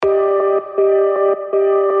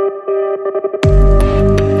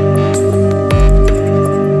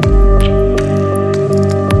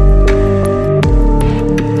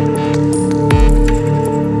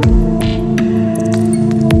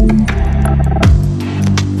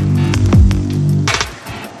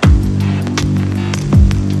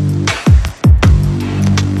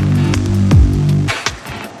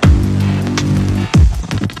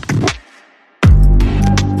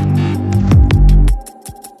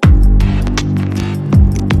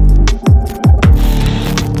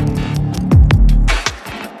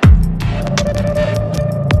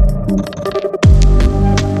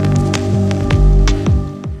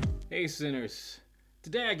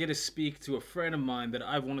Today I get to speak to a friend of mine that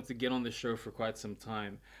I've wanted to get on the show for quite some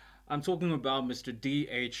time. I'm talking about Mr.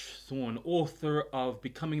 D.H. Thorne, author of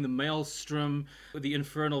Becoming the Maelstrom, the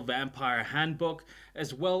Infernal Vampire Handbook,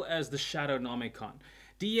 as well as the Shadownomicon.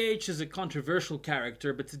 D.H. is a controversial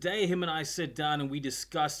character, but today him and I sit down and we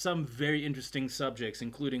discuss some very interesting subjects,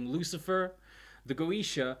 including Lucifer, the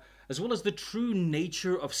Goetia, as well as the true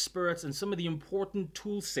nature of spirits and some of the important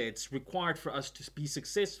tool sets required for us to be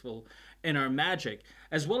successful in our magic,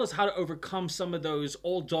 as well as how to overcome some of those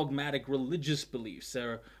old dogmatic religious beliefs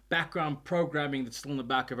or background programming that's still in the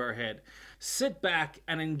back of our head. Sit back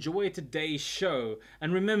and enjoy today's show,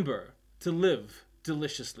 and remember to live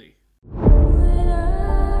deliciously.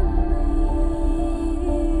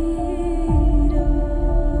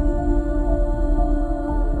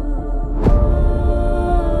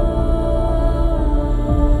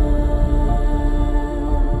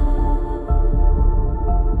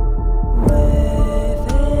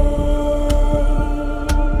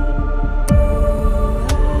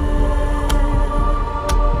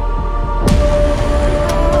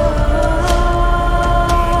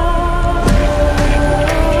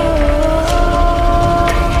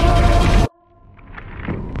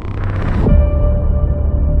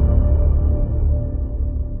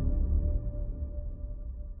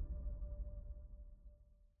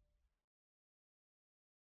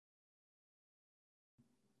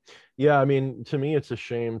 Yeah, I mean, to me, it's a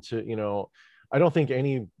shame to, I don't think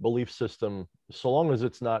any belief system, so long as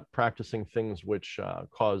it's not practicing things which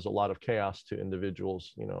cause a lot of chaos to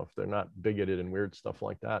individuals, if they're not bigoted and weird stuff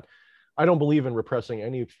like that. I don't believe in repressing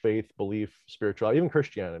any faith, belief, spirituality, even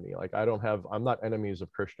Christianity. Like, I'm not enemies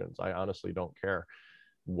of Christians. I honestly don't care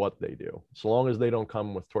what they do, so long as they don't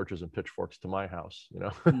come with torches and pitchforks to my house.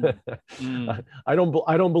 I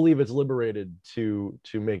don't believe it's liberated to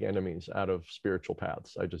make enemies out of spiritual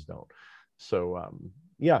paths. I just don't. So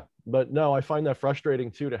yeah, but no, I find that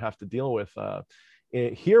frustrating too, to have to deal with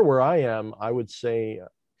here where I am. I would say,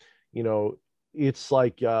 it's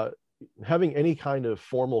like having any kind of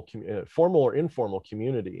formal or informal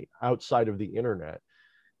community outside of the internet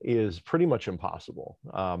is pretty much impossible.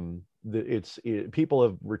 People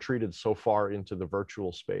have retreated so far into the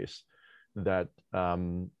virtual space that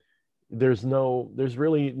there's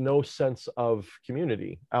really no sense of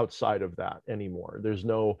community outside of that anymore.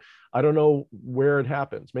 I don't know where it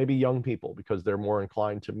happens. Maybe young people, because they're more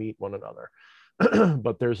inclined to meet one another,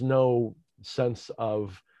 but there's no sense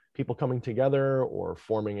of people coming together or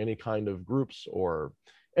forming any kind of groups or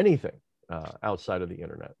anything outside of the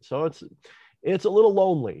internet. So it's a little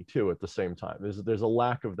lonely too at the same time. There's a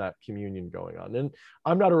lack of that communion going on. And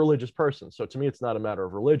I'm not a religious person, so to me it's not a matter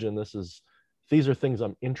of religion. These are things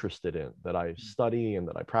I'm interested in, that I study and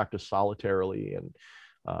that I practice solitarily. And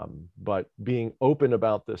but being open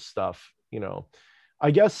about this stuff,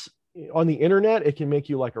 I guess on the internet it can make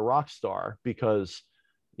you like a rock star, because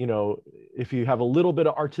if you have a little bit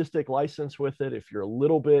of artistic license with it, if you're a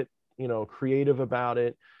little bit creative about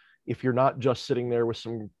it, if you're not just sitting there with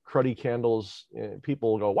some cruddy candles,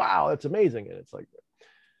 people go, wow, that's amazing. And it's like,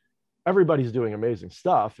 everybody's doing amazing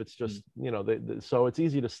stuff. It's just, so it's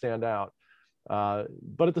easy to stand out.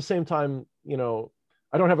 But at the same time,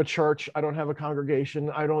 I don't have a church. I don't have a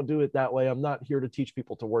congregation. I don't do it that way. I'm not here to teach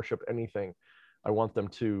people to worship anything. I want them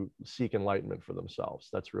to seek enlightenment for themselves.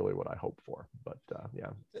 That's really what I hope for. But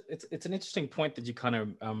yeah, it's an interesting point that you kind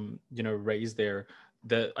of raised there.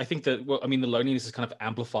 I think that the loneliness is kind of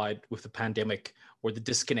amplified with the pandemic, or the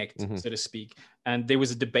disconnect, so to speak. And there was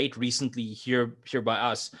a debate recently here by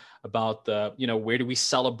us about where do we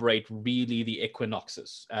celebrate really the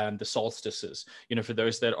equinoxes and the solstices, for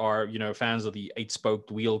those that are fans of the eight-spoked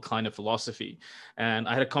wheel kind of philosophy. And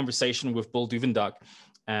I had a conversation with Bill Duvenduck,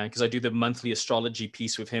 because I do the monthly astrology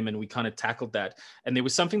piece with him, and we kind of tackled that. And there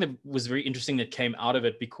was something that was very interesting that came out of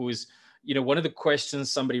it, because one of the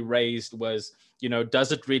questions somebody raised was,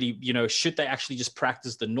 does it really, should they actually just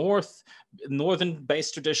practice the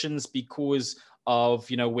northern-based traditions because of,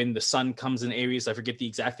 when the sun comes in Aries? I forget the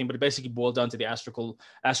exact thing, but it basically boiled down to the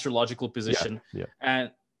astrological position. Yeah. And,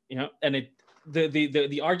 and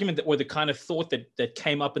the argument or the kind of thought that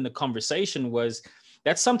came up in the conversation was,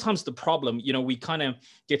 that's sometimes the problem. We kind of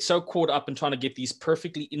get so caught up in trying to get these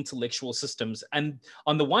perfectly intellectual systems. And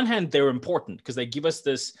on the one hand, they're important because they give us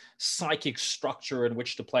this psychic structure in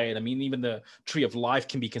which to play it. I mean, even the tree of life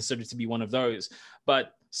can be considered to be one of those.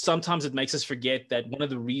 But sometimes it makes us forget that one of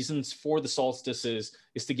the reasons for the solstices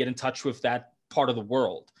is to get in touch with that part of the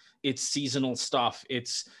world. It's seasonal stuff,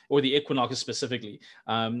 or the equinox specifically,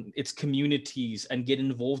 it's communities, and get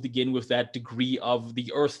involved again with that degree of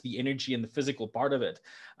the earth, the energy and the physical part of it,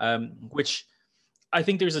 which I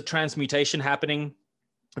think there's a transmutation happening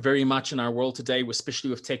very much in our world today, especially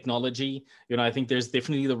with technology. You know, I think there's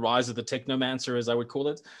definitely the rise of the technomancer, as I would call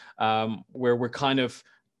it, where we're kind of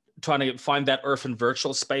trying to find that earth and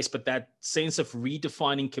virtual space, but that sense of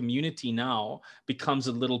redefining community now becomes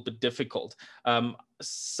a little bit difficult.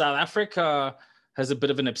 South Africa has a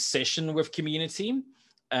bit of an obsession with community,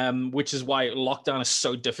 which is why lockdown is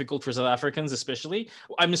so difficult for South Africans, especially.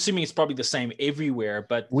 I'm assuming it's probably the same everywhere,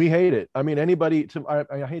 but we hate it. I mean, anybody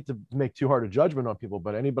I hate to make too hard a judgment on people,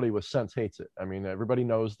 but anybody with sense hates it. I mean, everybody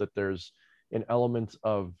knows that there's an element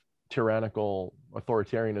of tyrannical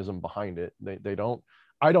authoritarianism behind it.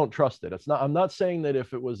 I don't trust it. I'm not saying that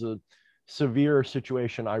if it was a severe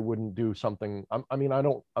situation, I wouldn't do something.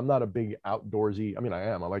 I'm not a big outdoorsy. I mean,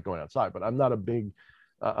 I like going outside, but I'm not a big,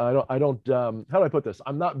 how do I put this?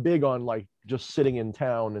 I'm not big on like just sitting in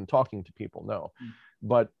town and talking to people. No,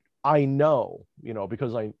 but I know,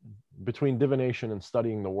 because between divination and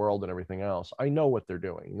studying the world and everything else, I know what they're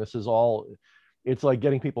doing. This is all, it's like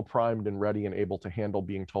getting people primed and ready and able to handle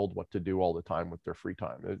being told what to do all the time with their free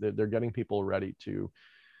time. They're getting people ready to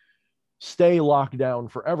stay locked down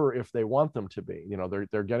forever if they want them to be.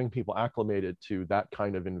 They're getting people acclimated to that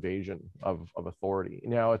kind of invasion of authority.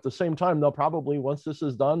 Now, at the same time, they'll probably, once this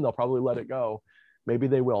is done, they'll probably let it go. Maybe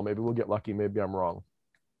they will. Maybe we'll get lucky. Maybe I'm wrong.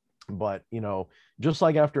 But, just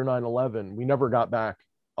like after 9/11, we never got back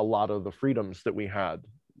a lot of the freedoms that we had.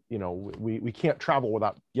 We can't travel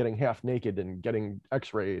without getting half naked and getting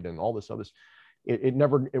x-rayed and all this other. It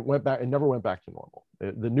never went back to normal.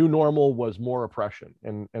 The new normal was more oppression,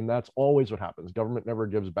 and that's always what happens. Government never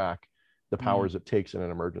gives back the powers it takes in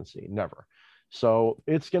an emergency, never. So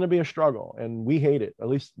it's going to be a struggle, and we hate it. At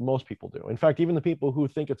least most people do. In fact, even the people who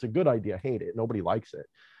think it's a good idea hate it. Nobody likes it.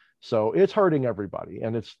 So it's hurting everybody,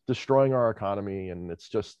 and it's destroying our economy, and it's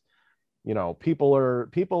just, people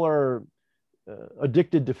are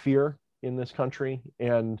addicted to fear in this country.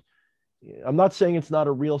 And I'm not saying it's not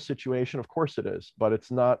a real situation. Of course it is, but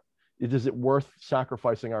it's not. Is it worth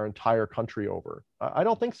sacrificing our entire country over? I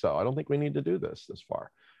don't think so. I don't think we need to do this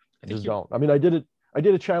far. I just don't. I mean, I did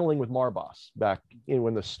a channeling with Marbas back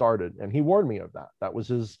when this started, and he warned me of that. That was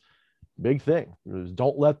his big thing. It was,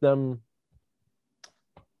 don't let them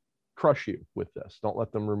crush you with this. Don't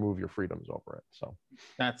let them remove your freedoms over it. So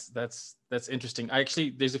that's interesting.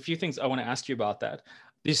 There's a few things I want to ask you about that.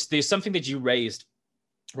 There's something that you raised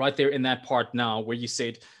right there in that part now, where you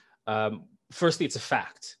said, firstly, it's a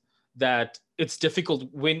fact that it's difficult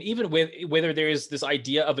whether there is this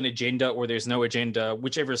idea of an agenda or there's no agenda,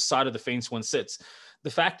 whichever side of the fence one sits. The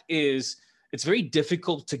fact is, it's very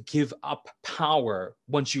difficult to give up power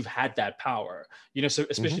once you've had that power, so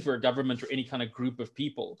especially for a government or any kind of group of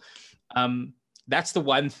people. That's the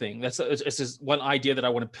one thing. It's just one idea that I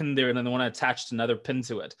want to pin there, and then I want to attach another pin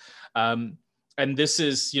to it. And this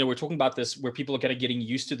is, we're talking about this where people are kind of getting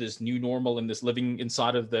used to this new normal and this living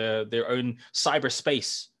inside of their own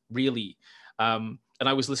cyberspace, really. And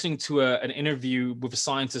I was listening to an interview with a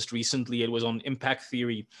scientist recently. It was on impact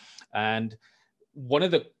theory. And one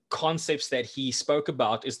of the concepts that he spoke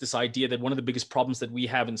about is this idea that one of the biggest problems that we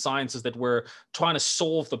have in science is that we're trying to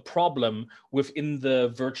solve the problem within the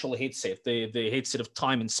virtual headset, the headset of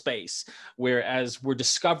time and space. Whereas we're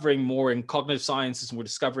discovering more in cognitive sciences, and we're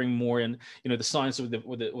discovering more in the science of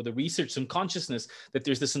the research and consciousness, that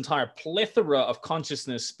there's this entire plethora of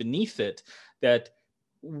consciousness beneath it that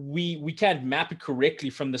we can't map it correctly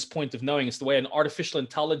from this point of knowing. It's the way an artificial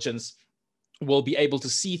intelligence will be able to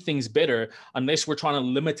see things better unless we're trying to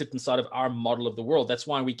limit it inside of our model of the world. That's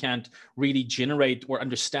why we can't really generate or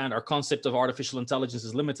understand. Our concept of artificial intelligence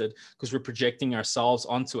is limited because we're projecting ourselves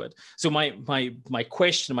onto it. So my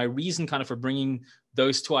question, my reason kind of for bringing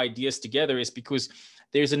those two ideas together is because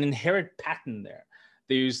there's an inherent pattern there.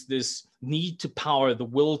 There's this need to power, the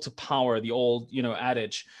will to power, the old,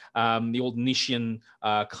 adage, the old Nietzschean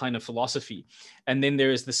kind of philosophy. And then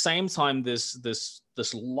there is the same time this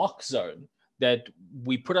lock zone that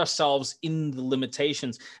we put ourselves in the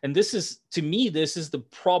limitations. And this is, to me, this is the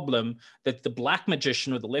problem that the black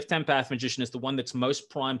magician or the left-hand path magician is the one that's most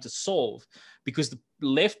primed to solve, because the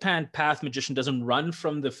left-hand path magician doesn't run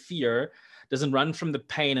from the fear, doesn't run from the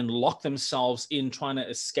pain and lock themselves in trying to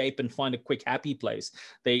escape and find a quick, happy place.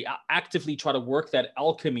 They actively try to work that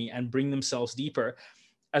alchemy and bring themselves deeper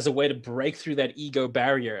as a way to break through that ego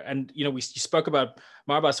barrier. And, you spoke about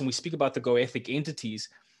Marbas, and we speak about the goethic entities.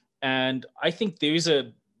 And I think there's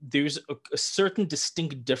a certain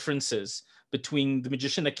distinct differences between the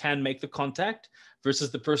magician that can make the contact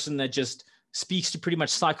versus the person that just speaks to pretty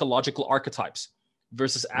much psychological archetypes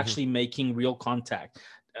versus actually making real contact.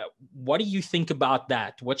 What do you think about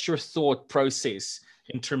that? What's your thought process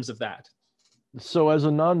in terms of that? So as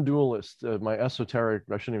a non-dualist, my esoteric,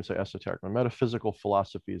 I shouldn't even say esoteric, my metaphysical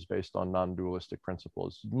philosophy is based on non-dualistic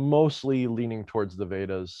principles, mostly leaning towards the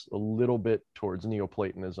Vedas, a little bit towards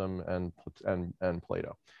Neoplatonism and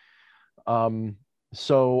Plato.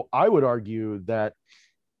 So I would argue that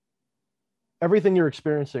everything you're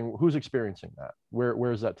experiencing, who's experiencing that?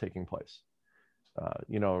 Where is that taking place?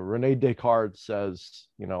 Rene Descartes says,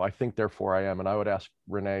 I think, therefore I am. And I would ask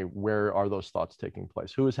Rene, where are those thoughts taking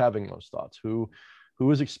place? Who is having those thoughts? Who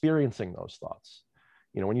is experiencing those thoughts?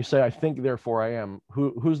 When you say, I think, therefore I am,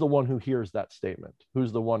 who's the one who hears that statement?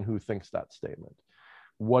 Who's the one who thinks that statement?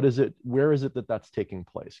 What is it? Where is it that that's taking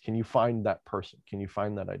place? Can you find that person? Can you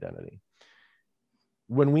find that identity?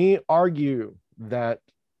 When we argue that,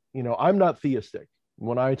 I'm not theistic.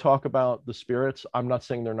 When I talk about the spirits, I'm not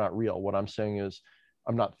saying they're not real. What I'm saying is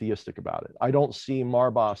I'm not theistic about it. I don't see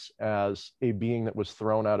Marbas as a being that was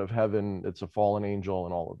thrown out of heaven. It's a fallen angel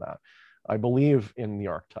and all of that. I believe in the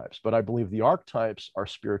archetypes, but I believe the archetypes are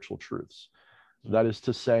spiritual truths. That is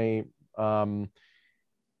to say,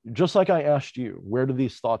 just like I asked you, where do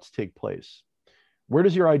these thoughts take place? Where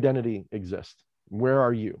does your identity exist? Where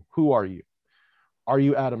are you? Who are you? Are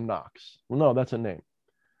you Adam Knox? Well, no, that's a name.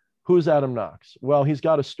 Who's Adam Knox? Well, he's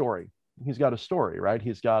got a story. He's got a story, right?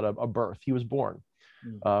 He's got a birth. He was born.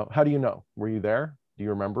 How do you know? Were you there? Do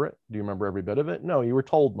you remember it? Do you remember every bit of it? No, you were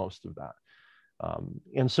told most of that.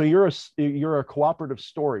 And so you're a cooperative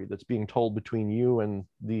story that's being told between you and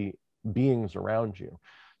the beings around you.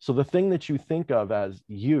 So the thing that you think of as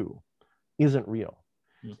you isn't real.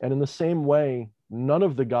 And in the same way, none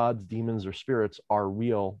of the gods, demons, or spirits are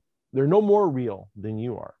real. They're no more real than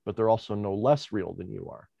you are, but they're also no less real than you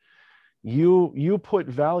are. You put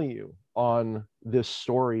value on this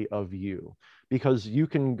story of you because you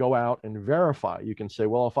can go out and verify. You can say,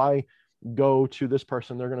 well, if I go to this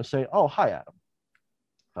person, they're going to say, oh, hi, Adam.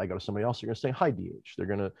 If I go to somebody else, they're going to say, hi, DH. They're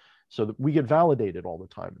going to, so that we get validated all the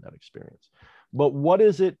time in that experience. But what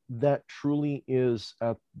is it that truly is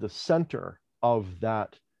at the center of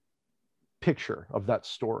that picture, of that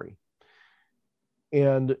story?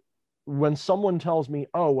 And when someone tells me,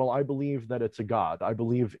 oh, well, I believe that it's a God, I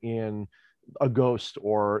believe in a ghost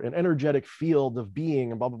or an energetic field of being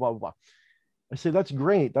and blah, blah, blah, blah. I say, that's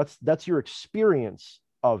great. That's your experience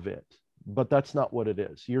of it, but that's not what it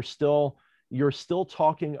is. You're still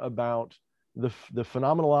talking about the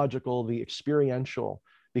phenomenological, the experiential,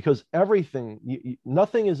 because everything,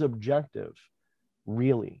 nothing is objective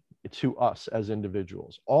really to us as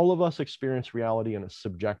individuals. All of us experience reality in a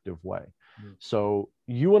subjective way. So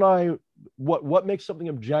you and I, what makes something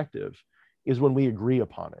objective is when we agree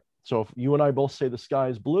upon it. So if you and I both say the sky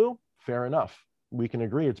is blue, fair enough. We can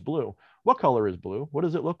agree it's blue. What color is blue? What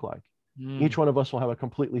does it look like? Each one of us will have a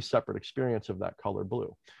completely separate experience of that color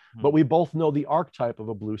blue. But we both know the archetype of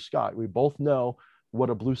a blue sky. We both know what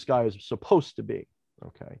a blue sky is supposed to be.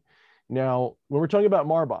 Okay. Now, when we're talking about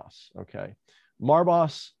Marbas, okay,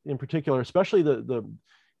 Marbas in particular, especially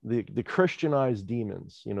the Christianized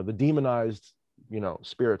demons, the demonized,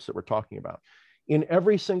 spirits that we're talking about. In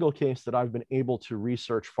every single case that I've been able to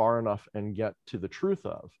research far enough and get to the truth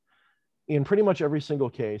of, in pretty much every single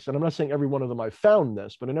case, and I'm not saying every one of them I've found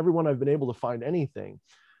this, but in every one I've been able to find anything,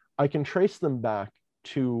 I can trace them back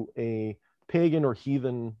to a pagan or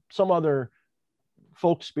heathen, some other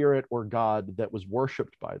folk spirit or god that was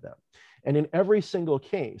worshipped by them. And in every single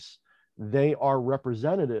case, they are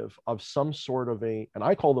representative of some sort of and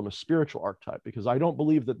I call them a spiritual archetype because I don't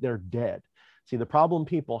believe that they're dead. See, the problem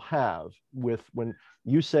people have with when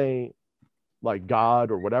you say like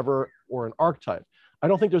God or whatever, or an archetype, I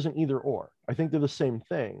don't think there's an either or. I think they're the same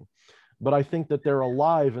thing, but I think that they're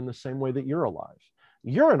alive in the same way that you're alive.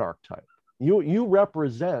 You're an archetype. You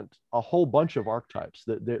represent a whole bunch of archetypes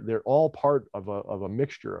that they're all part of a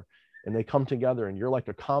mixture, and they come together, and you're like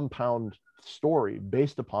a compound story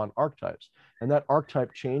based upon archetypes. And that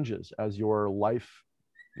archetype changes as your life,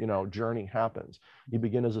 journey happens. You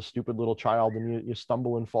begin as a stupid little child, and you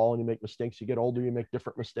stumble and fall, and you make mistakes. You get older, you make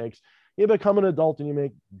different mistakes. You become an adult, and you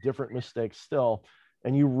make different mistakes still.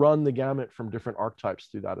 And you run the gamut from different archetypes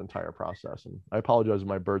through that entire process. And I apologize if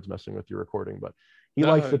my bird's messing with your recording, but he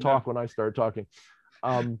likes to talk when I start talking.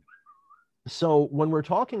 So when we're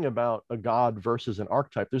talking about a god versus an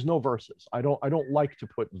archetype, there's no verses. I don't like to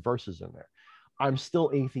put verses in there. I'm still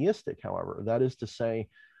atheistic, however. That is to say,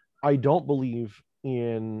 I don't believe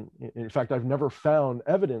in fact, I've never found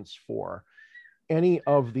evidence for any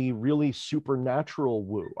of the really supernatural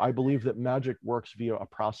woo. I believe that magic works via a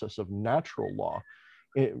process of natural law.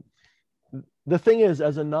 The thing is,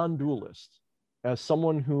 as a non-dualist, as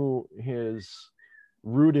someone who is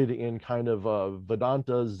rooted in kind of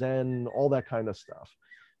Vedanta, Zen, all that kind of stuff,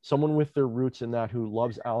 someone with their roots in that, who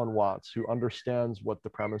loves Alan Watts, who understands what the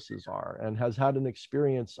premises are, and has had an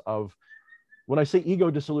experience of, when I say ego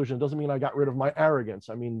dissolution, it doesn't mean I got rid of my arrogance.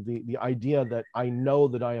 I mean the idea that I know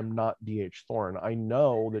that I am not D.H. Thorne. I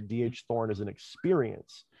know that D.H. Thorne is an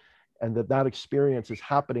experience, and that experience is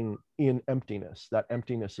happening in emptiness. That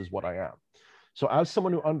emptiness is what I am. So as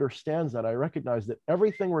someone who understands that, I recognize that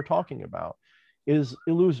everything we're talking about is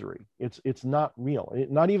illusory. It's not real.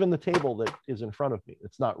 Not even the table that is in front of me.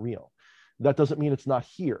 It's not real. That doesn't mean it's not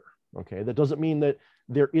here. Okay. That doesn't mean that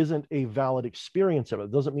there isn't a valid experience of it.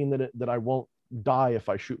 It doesn't mean that I won't die if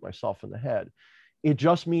I shoot myself in the head. It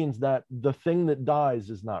just means that the thing that dies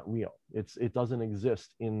is not real. It doesn't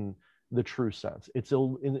exist in the true sense. It's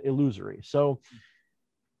illusory. So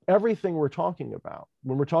everything we're talking about,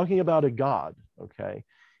 when we're talking about a God, okay,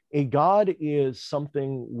 a God is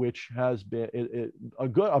something which has been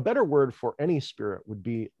a better word for any spirit would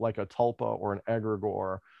be like a tulpa or an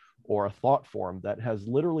egregore or a thought form that has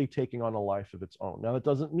literally taken on a life of its own. Now, that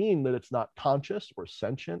doesn't mean that it's not conscious or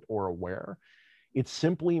sentient or aware. It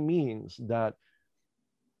simply means that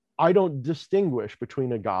I don't distinguish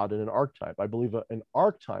between a God and an archetype. I believe an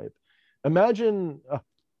archetype, imagine,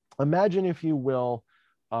 if you will,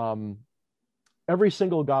 every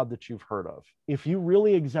single God that you've heard of. If you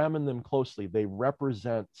really examine them closely, they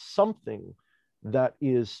represent something that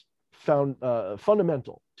is found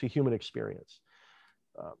fundamental to human experience.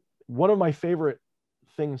 One of my favorite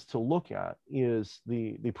things to look at is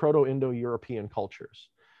the Proto-Indo-European cultures.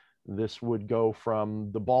 This would go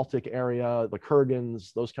from the Baltic area, the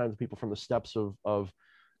Kurgans, those kinds of people from the steppes of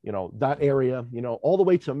that area, all the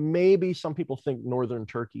way to maybe some people think northern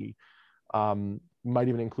Turkey, might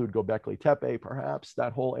even include Göbekli Tepe, perhaps,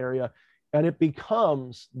 that whole area. And it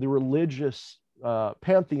becomes the religious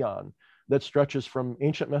pantheon that stretches from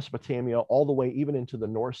ancient Mesopotamia all the way even into the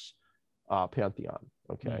Norse pantheon,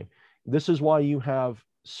 okay? This is why you have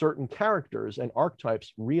certain characters and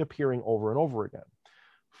archetypes reappearing over and over again.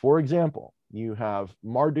 For example, you have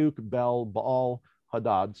Marduk, Bel, Baal,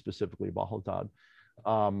 Hadad, specifically Baal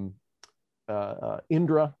Hadad,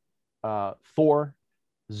 Indra, Thor,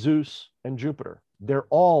 Zeus, and Jupiter. They're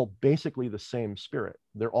all basically the same spirit.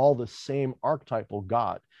 They're all the same archetypal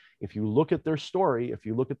God. If you look at their story, if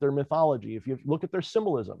you look at their mythology, if you look at their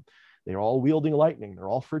symbolism, they're all wielding lightning. They're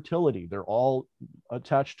all fertility. They're all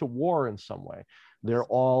attached to war in some way. They're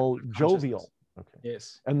all jovial. Okay.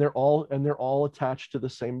 Yes. And they're all attached to the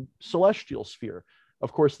same celestial sphere.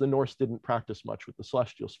 Of course, the Norse didn't practice much with the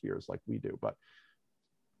celestial spheres like we do, but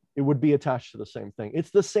it would be attached to the same thing.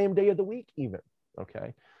 It's the same day of the week even.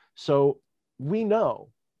 Okay. So we know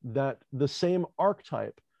that the same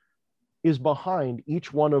archetype is behind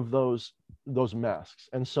each one of those masks.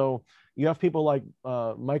 And so you have people like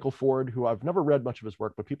Michael Ford, who I've never read much of his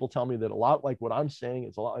work, but people tell me that a lot like what I'm saying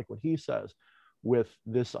is a lot like what he says, with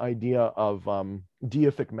this idea of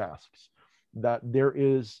deific masks, that there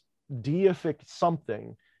is deific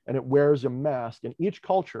something and it wears a mask, and each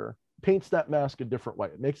culture paints that mask a different way.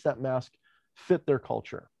 It makes that mask fit their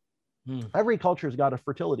culture. Every culture's got a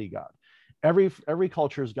fertility god. Every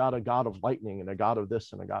culture's got a god of lightning and a god of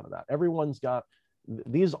this and a god of that. Everyone's got,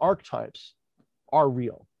 these archetypes are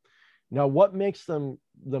real. Now, what makes them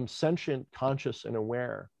sentient, conscious, and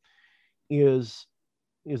aware is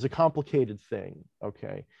a complicated thing,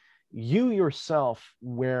 okay? You yourself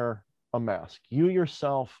wear a mask. You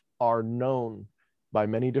yourself are known by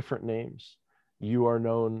many different names. You are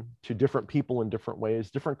known to different people in different ways.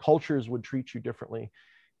 Different cultures would treat you differently.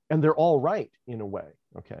 And they're all right in a way,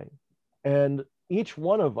 okay? And each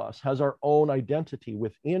one of us has our own identity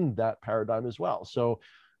within that paradigm as well. So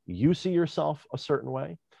you see yourself a certain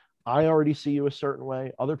way. I already see you a certain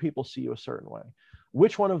way. Other people see you a certain way.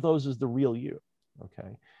 Which one of those is the real you? Okay.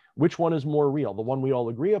 Which one is more real? The one we all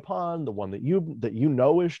agree upon, the one that you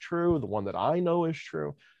know is true, the one that I know is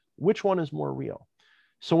true. Which one is more real?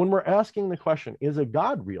 So when we're asking the question, is a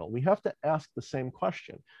God real? We have to ask the same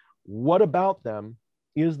question. What about them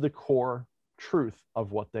is the core truth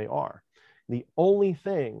of what they are? The only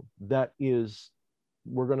thing that is,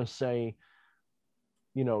 we're going to say,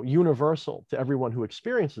 universal to everyone who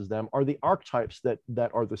experiences them are the archetypes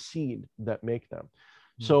that are the seed that make them.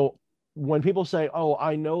 So when people say, "Oh,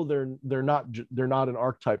 I know they're not an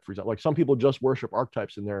archetype," for example, like some people just worship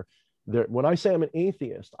archetypes, and they're when I say I'm an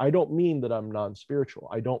atheist, I don't mean that I'm non-spiritual.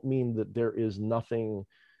 I don't mean that there is nothing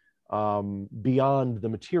beyond the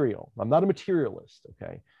material. I'm not a materialist.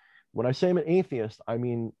 Okay. When I say I'm an atheist, I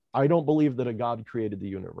mean, I don't believe that a God created the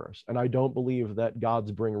universe, and I don't believe that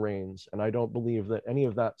gods bring rains, and I don't believe that any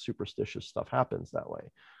of that superstitious stuff happens that way.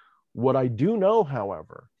 What I do know,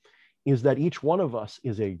 however, is that each one of us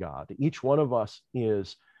is a God. Each one of us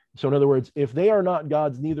is So in other words, if they are not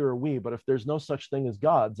gods, neither are we. But if there's no such thing as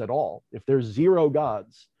gods at all, if there's zero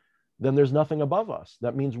gods, then there's nothing above us.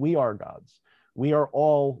 That means we are gods. We are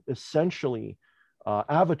all essentially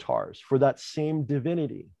avatars for that same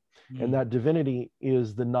divinity. And that divinity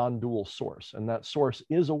is the non-dual source. And that source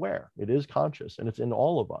is aware. It is conscious, and it's in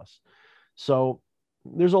all of us. So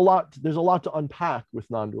there's a lot to unpack with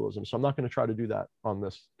non-dualism. So I'm not going to try to do that on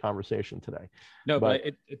this conversation today. No, but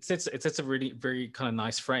it sets a really very kind of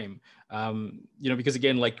nice frame. Because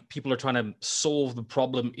again, like, people are trying to solve the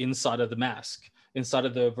problem inside of the mask, inside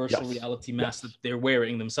of the virtual reality mask that they're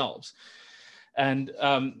wearing themselves. And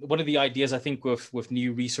one of the ideas, I think, with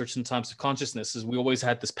new research in times of consciousness is we always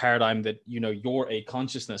had this paradigm that, you're a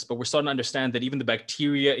consciousness, but we're starting to understand that even the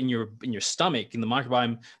bacteria in your stomach, in the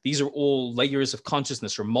microbiome, these are all layers of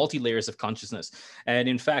consciousness, or multi-layers of consciousness. And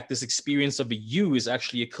in fact, this experience of a you is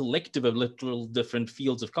actually a collective of little different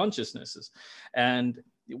fields of consciousnesses. And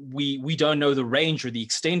we don't know the range or the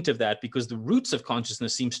extent of that, because the roots of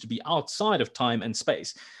consciousness seems to be outside of time and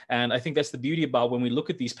space. And I think that's the beauty about when we look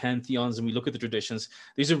at these pantheons and we look at the traditions.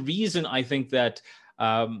 There's a reason, I think, that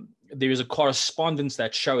there is a correspondence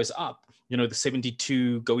that shows up. The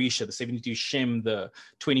 72 Goetia, the 72 Shem, the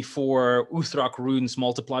 24 Uthrak runes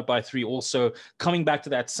multiplied by 3, also coming back to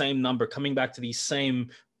that same number, coming back to these same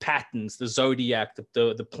patterns, the zodiac,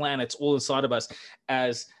 the planets, all inside of us,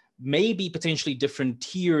 as maybe potentially different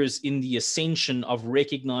tiers in the ascension of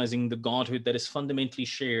recognizing the godhood that is fundamentally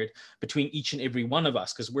shared between each and every one of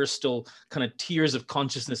us, because we're still kind of tiers of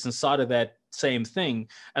consciousness inside of that same thing.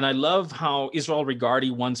 And I love how Israel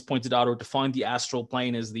Regardie once pointed out or defined the astral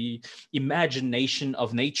plane as the imagination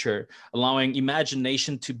of nature, allowing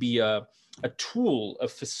imagination to be a tool, a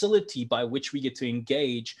facility by which we get to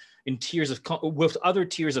engage in tiers with other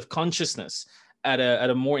tiers of consciousness at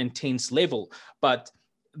a more intense level. But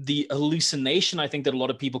the hallucination, I think, that a lot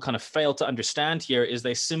of people kind of fail to understand here is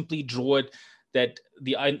they simply draw it that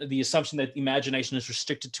the assumption that imagination is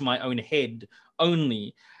restricted to my own head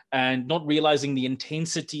only, and not realizing the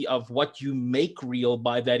intensity of what you make real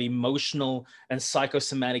by that emotional and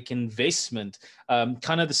psychosomatic investment.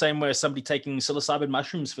 Kind of the same way as somebody taking psilocybin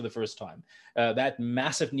mushrooms for the first time. That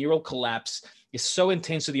massive neural collapse is so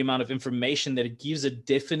intense with the amount of information that it gives a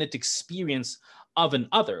definite experience of an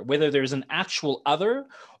other, whether there's an actual other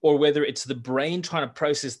or whether it's the brain trying to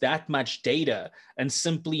process that much data and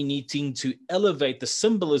simply needing to elevate the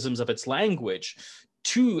symbolisms of its language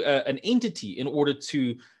to an entity in order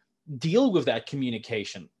to deal with that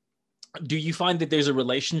communication. Do you find that there's a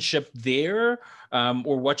relationship there,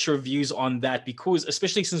 or what's your views on that? Because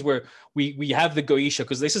especially since we have the Goetia,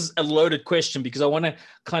 because this is a loaded question, because I want to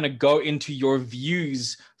kind of go into your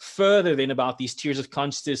views further then about these tiers of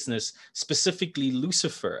consciousness, specifically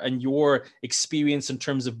Lucifer, and your experience in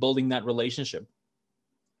terms of building that relationship.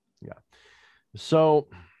 Yeah. So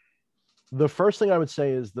the first thing I would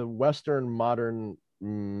say is the Western modern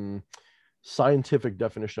scientific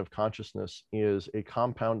definition of consciousness is a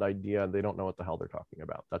compound idea. They don't know what the hell they're talking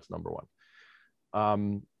about. That's number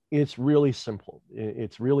one. It's really simple.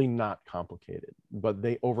 It's really not complicated, but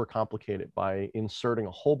they overcomplicate it by inserting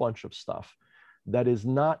a whole bunch of stuff that is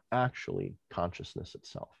not actually consciousness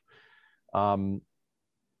itself.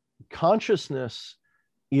 Consciousness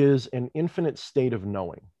is an infinite state of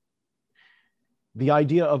knowing. The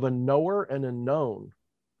idea of a knower and a known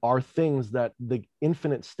are things that the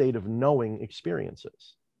infinite state of knowing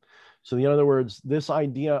experiences. So in other words, this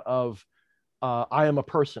idea of I am a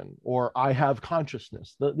person, or I have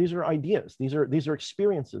consciousness, these are ideas. These are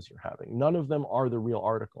experiences you're having. None of them are the real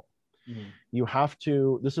article. Mm-hmm. You have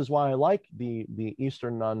to, this is why I like the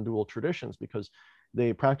Eastern non-dual traditions, because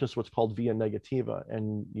they practice what's called via negativa,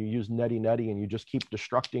 and you use neti and you just keep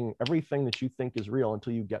destructing everything that you think is real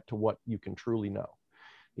until you get to what you can truly know.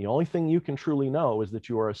 The only thing you can truly know is that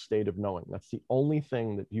you are a state of knowing. That's the only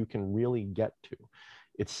thing that you can really get to.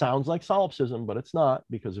 It sounds like solipsism, but it's not,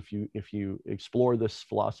 because if you explore this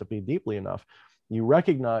philosophy deeply enough, you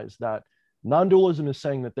recognize that non-dualism is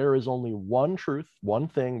saying that there is only one truth, one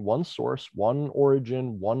thing, one source, one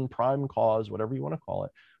origin, one prime cause, whatever you want to call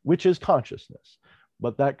it, which is consciousness.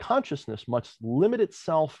 But that consciousness must limit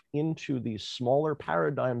itself into these smaller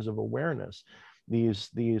paradigms of awareness.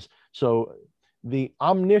 So the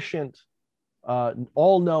omniscient,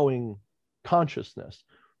 all-knowing consciousness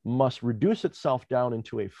must reduce itself down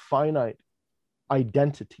into a finite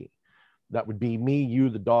identity. That would be me, you,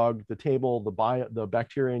 the dog, the table, the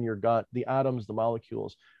bacteria in your gut, the atoms, the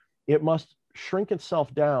molecules. It must shrink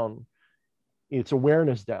itself down, its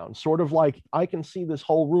awareness down. Sort of like I can see this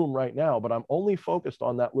whole room right now, but I'm only focused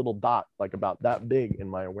on that little dot, like about that big in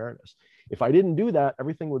my awareness. If I didn't do that,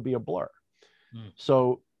 everything would be a blur.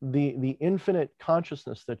 So the infinite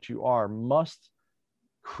consciousness that you are must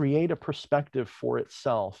create a perspective for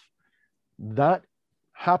itself that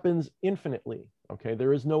happens infinitely. Okay,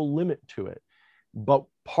 there is no limit to it. But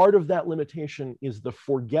part of that limitation is the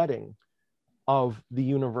forgetting of the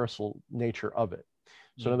universal nature of it.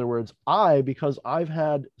 So in other words, because I've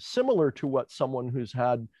had, similar to what someone who's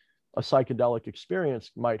had a psychedelic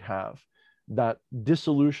experience might have, that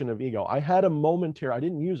dissolution of ego. I had a momentary, I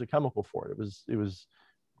didn't use a chemical for it. It was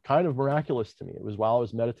kind of miraculous to me. It was while I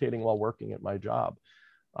was meditating while working at my job,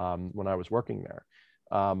 when I was working there.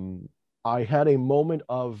 I had a moment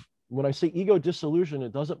of, when I say ego dissolution,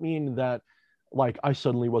 it doesn't mean that like I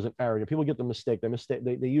suddenly wasn't arrogant. People get the mistake.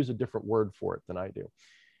 They use a different word for it than I do.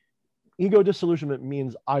 Ego disillusionment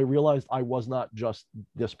means I realized I was not just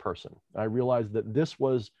this person. I realized that this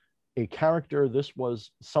was a character, this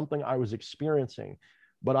was something I was experiencing,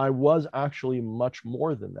 but I was actually much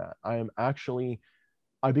more than that.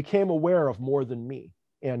 I became aware of more than me,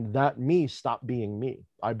 and that me stopped being me.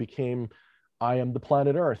 I am the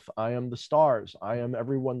planet Earth, I am the stars, I am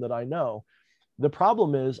everyone that I know. The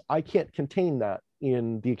problem is I can't contain that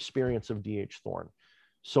in the experience of D.H. Thorne.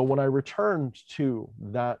 So when I returned to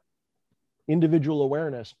that individual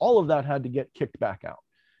awareness, all of that had to get kicked back out.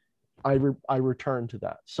 I returned to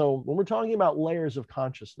that. So when we're talking about layers of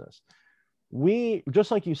consciousness, we, just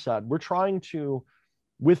like you said, we're trying to,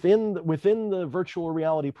 within the virtual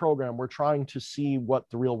reality program, we're trying to see what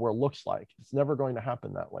the real world looks like. It's never going to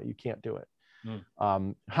happen that way. You can't do it.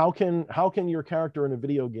 How can your character in a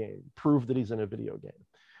video game prove that he's in a video game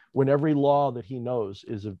when every law that he knows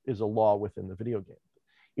is a law within the video game?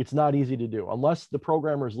 It's not easy to do unless the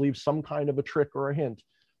programmers leave some kind of a trick or a hint.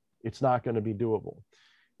 It's not going to be doable.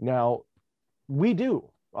 Now, we do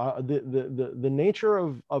the nature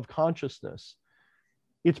of consciousness.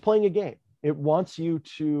 It's playing a game. It wants you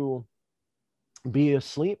to be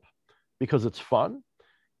asleep because it's fun.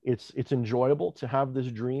 It's enjoyable to have this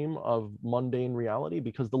dream of mundane reality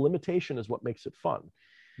because the limitation is what makes it fun.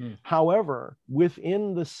 However,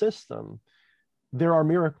 within the system, there are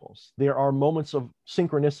miracles. There are moments of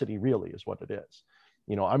synchronicity, really, is what it is.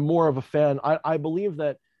 You know, I'm more of a fan. I believe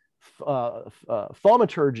that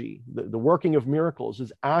thaumaturgy, the working of miracles,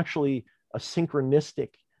 is actually a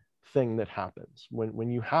synchronistic thing that happens. When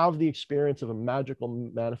you have the experience of a magical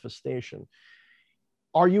manifestation,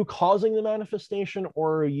 are you causing the manifestation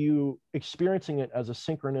or are you experiencing it as a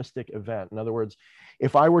synchronistic event? In other words,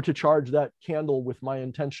 if I were to charge that candle with my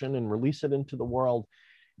intention and release it into the world,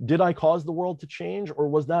 did I cause the world to change, or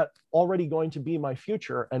was that already going to be my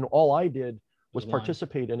future and all I did was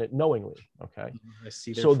participate in it knowingly? Okay. I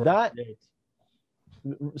see. So that,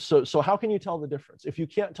 so how can you tell the difference? If you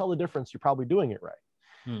can't tell the difference, you're probably doing it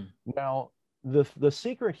right. Now, the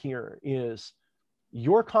secret here is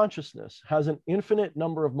your consciousness has an infinite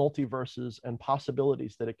number of multiverses and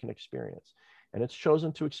possibilities that it can experience, and it's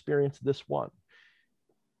chosen to experience this one.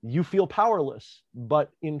 You feel powerless, but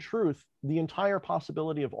in truth, the entire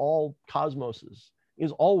possibility of all cosmoses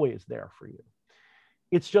is always there for you.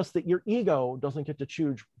 It's just that your ego doesn't get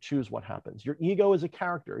to choose what happens. Your ego is a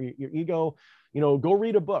character. Your ego, go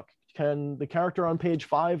read a book. Can the character on page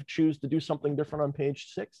 5 choose to do something different on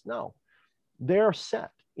page 6? No, they're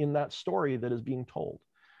set in that story that is being told.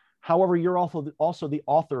 However, you're also the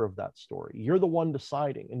author of that story. You're the one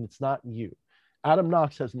deciding, and it's not you. Adam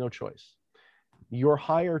Knox has no choice. Your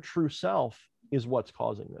higher true self is what's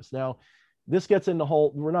causing this. Now, this gets into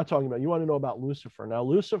we're not talking about, you want to know about Lucifer. Now,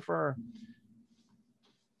 Lucifer,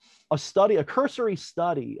 a cursory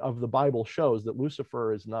study of the Bible shows that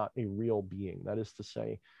Lucifer is not a real being. That is to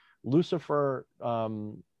say, Lucifer,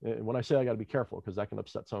 when I say, I got to be careful because that can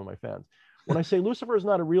upset some of my fans. When I say Lucifer is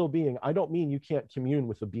not a real being, I don't mean you can't commune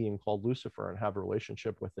with a being called Lucifer and have a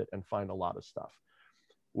relationship with it and find a lot of stuff.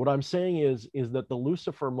 What I'm saying is that the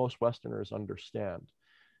Lucifer most Westerners understand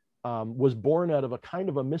was born out of a kind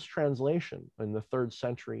of a mistranslation in the 3rd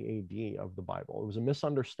century AD of the Bible. It was a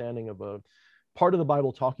misunderstanding of a part of the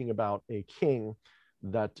Bible talking about a king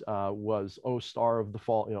that was, oh, star of the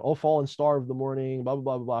fall, oh, fallen star of the morning, blah, blah,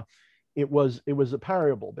 blah, blah, blah. It was a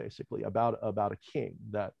parable, basically, about a king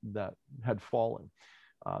that had fallen.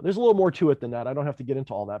 There's a little more to it than that. I don't have to get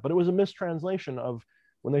into all that, but it was a mistranslation of,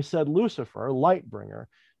 when they said Lucifer, light bringer,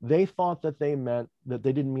 they thought that they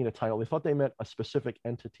didn't mean a title. They thought they meant a specific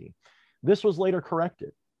entity. This was later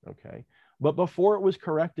corrected, okay? But before it was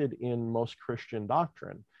corrected in most Christian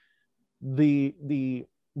doctrine, the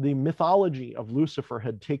mythology of Lucifer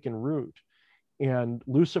had taken root, and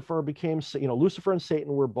Lucifer became, Lucifer and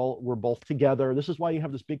Satan were both together. This is why you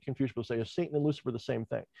have this big confusion. People say, is Satan and Lucifer the same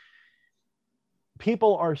thing?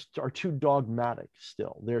 people are too dogmatic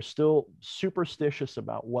still. They're still superstitious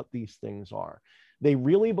about what these things are. They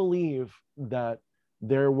really believe that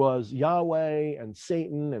there was Yahweh and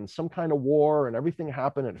Satan and some kind of war and everything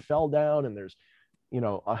happened and fell down and there's, you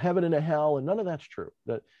know, a heaven and a hell, and none of that's true.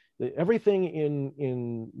 That everything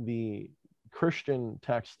in the Christian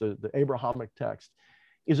text, the Abrahamic text,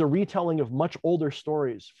 is a retelling of much older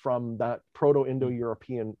stories from that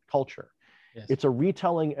Proto-Indo-European culture. Yes. It's a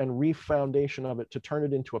retelling and refoundation of it to turn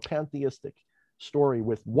it into a pantheistic story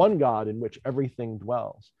with one God in which everything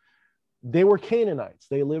dwells. They were Canaanites.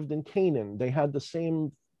 They lived in Canaan. They had the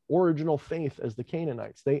same original faith as the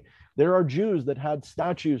Canaanites. There are Jews that had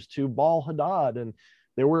statues to Baal Hadad, and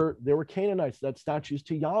there were Canaanites that had statues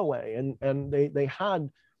to Yahweh, and they had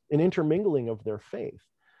an intermingling of their faith.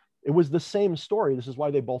 It was the same story. This is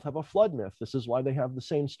why they both have a flood myth. This is why they have the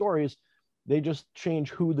same stories. They just change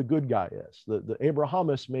who the good guy is. The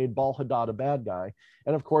Abrahamists made Baal Hadad a bad guy.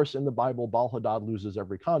 And of course, in the Bible, Baal Hadad loses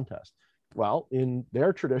every contest. Well, in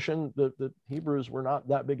their tradition, the Hebrews were not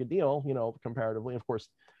that big a deal, you know, comparatively, of course,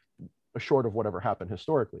 short of whatever happened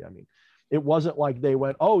historically. I mean, it wasn't like they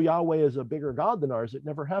went, oh, Yahweh is a bigger God than ours. It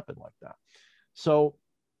never happened like that. So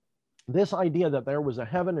this idea that there was a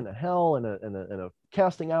heaven and a hell and a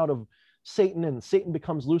casting out of Satan, and Satan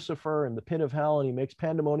becomes Lucifer in the pit of hell and he makes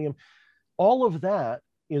pandemonium, all of that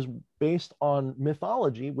is based on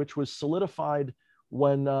mythology, which was solidified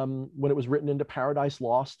when it was written into Paradise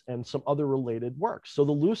Lost and some other related works. So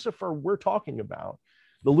the Lucifer we're talking about,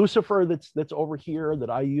 the Lucifer that's over here that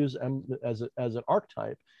I use as an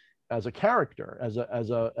archetype, as a character, as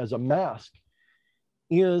a mask,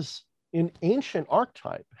 is an ancient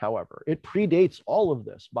archetype. However, it predates all of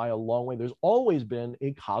this by a long way. There's always been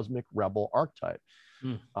a cosmic rebel archetype.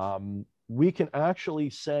 We can actually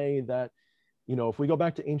say that, you know, if we go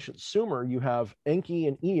back to ancient Sumer, you have Enki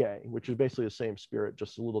and Ea, which is basically the same spirit,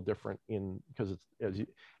 just a little different because it's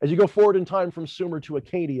as you go forward in time from Sumer to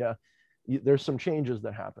Akkadia, there's some changes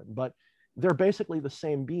that happen, but they're basically the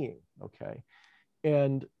same being, okay?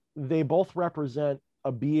 And they both represent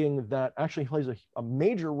a being that actually plays a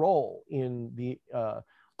major role in the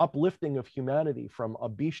uplifting of humanity from a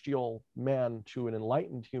bestial man to an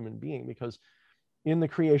enlightened human being, because in the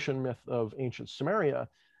creation myth of ancient Sumeria,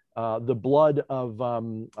 the blood of,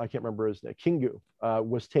 I can't remember his name, Kingu,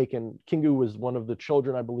 was taken. Kingu was one of the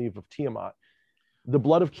children, I believe, of Tiamat. The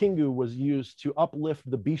blood of Kingu was used to uplift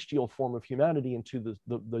the bestial form of humanity into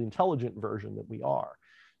the intelligent version that we are.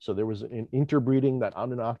 So there was an interbreeding, that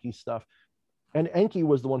Anunnaki stuff. And Enki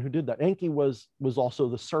was the one who did that. Enki was also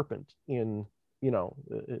the serpent in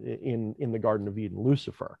the Garden of Eden,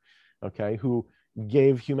 Lucifer, okay, who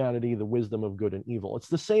gave humanity the wisdom of good and evil. It's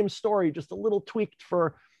the same story, just a little tweaked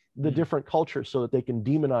for the different cultures so that they can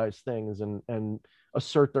demonize things and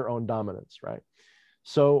assert their own dominance, right?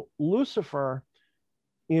 So Lucifer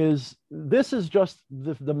is just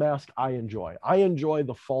the mask I enjoy. I enjoy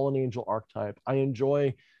the fallen angel archetype. I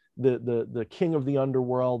enjoy the king of the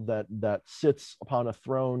underworld that sits upon a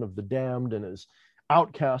throne of the damned and is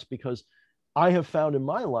outcast, because I have found in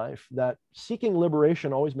my life that seeking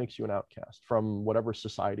liberation always makes you an outcast from whatever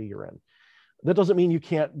society you're in. That doesn't mean you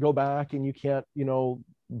can't go back and you can't,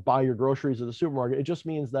 buy your groceries at the supermarket. It just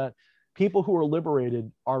means that people who are liberated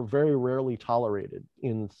are very rarely tolerated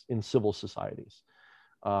in civil societies,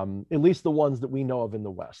 at least the ones that we know of in the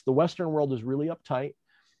West. The Western world is really uptight.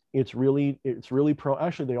 It's really pro,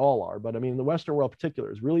 actually they all are, but I mean, the Western world in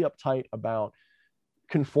particular is really uptight about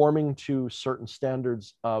conforming to certain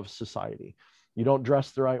standards of society. You don't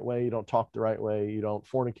dress the right way, you don't talk the right way, you don't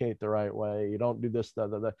fornicate the right way, you don't do this,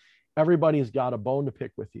 that. Everybody's got a bone to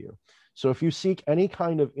pick with you. So if you seek any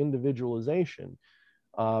kind of individualization,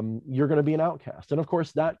 you're going to be an outcast. And of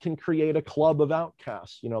course, that can create a club of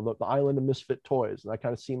outcasts, the island of misfit toys. And I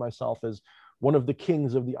kind of see myself as one of the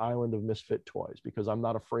kings of the island of misfit toys, because I'm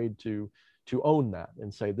not afraid to own that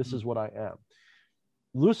and say, this is what I am.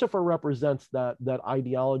 Lucifer represents that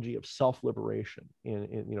ideology of self-liberation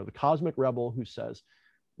in the cosmic rebel who says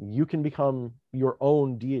you can become your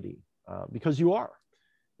own deity because you are.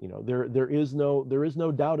 There is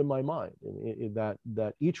no doubt in my mind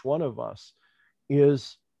that each one of us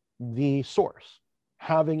is the source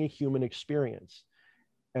having a human experience,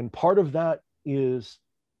 and part of that is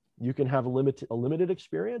you can have a limited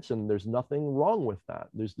experience, and there's nothing wrong with that.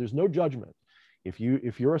 There's no judgment. If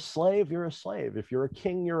you're a slave, you're a slave. If you're a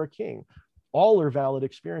king, you're a king. All are valid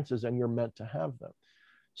experiences, and you're meant to have them.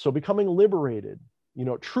 So becoming liberated,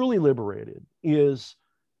 truly liberated, is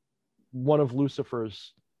one of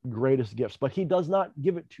Lucifer's greatest gifts, but he does not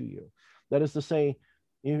give it to you. That is to say,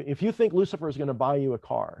 if you think Lucifer is going to buy you a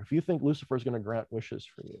car, if you think Lucifer is going to grant wishes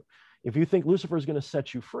for you, if you think Lucifer is going to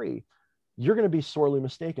set you free, you're going to be sorely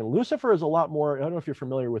mistaken. Lucifer is a lot more. I don't know if you're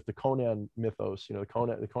familiar with the Conan mythos, you know,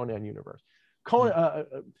 the Conan universe.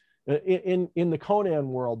 In the Conan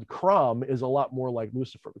world, Crom is a lot more like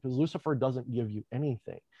Lucifer, because Lucifer doesn't give you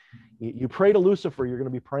anything. You pray to Lucifer, you're going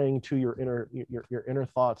to be praying to your inner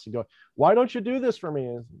thoughts and go, why don't you do this for me?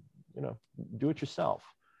 And, you know, do it yourself.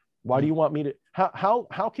 Why do you want me to?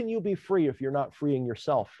 How can you be free if you're not freeing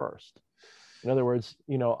yourself first? In other words,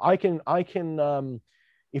 you know, I can.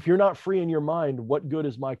 If you're not free in your mind, what good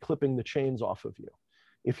is my clipping the chains off of you?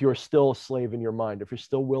 If you're still a slave in your mind, if you're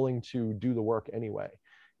still willing to do the work anyway,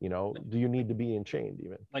 you know, do you need to be enchained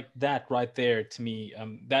even? Like that right there, to me,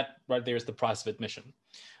 that right there is the price of admission.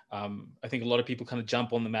 I think a lot of people kind of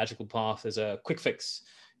jump on the magical path as a quick fix.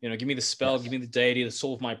 You know, give me the spell, give me the deity to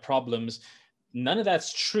solve my problems. None of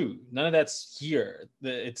that's true. None of that's here.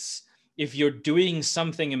 It's, if you're doing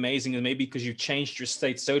something amazing, and maybe because you've changed your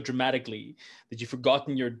state so dramatically that you've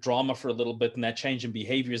forgotten your drama for a little bit, and that change in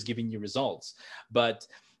behavior is giving you results. But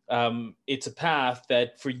it's a path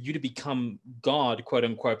that for you to become God, quote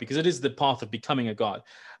unquote, because it is the path of becoming a God.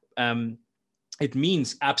 It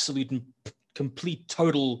means absolute and complete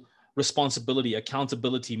total responsibility,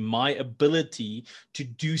 accountability, my ability to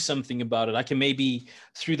do something about it. I can maybe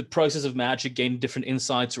through the process of magic gain different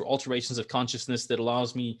insights or alterations of consciousness that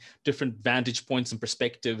allows me different vantage points and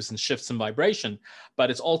perspectives and shifts in vibration, but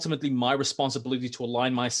it's ultimately my responsibility to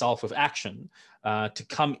align myself with action to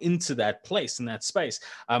come into that place, in that space.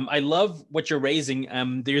 I love what you're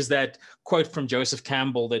raising. There's that quote from Joseph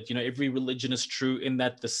Campbell that, you know, every religion is true in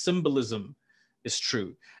that the symbolism is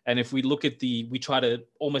true. And if we look at we try to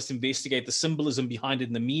almost investigate the symbolism behind it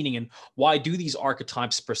and the meaning, and why do these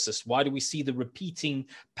archetypes persist? Why do we see the repeating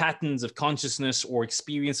patterns of consciousness or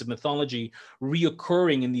experience of mythology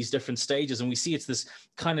reoccurring in these different stages? And we see it's this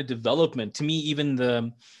kind of development. To me, even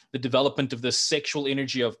the development of the sexual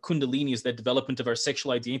energy of Kundalini is that development of our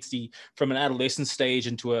sexual identity from an adolescent stage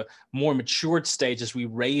into a more matured stage as we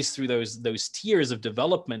raise through those tiers of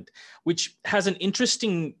development, which has an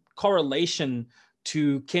interesting correlation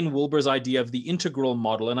to Ken Wilber's idea of the integral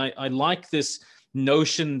model. And I like this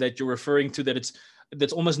notion that you're referring to,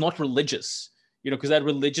 that's almost not religious, you know, because that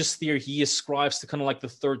religious theory he ascribes to kind of like the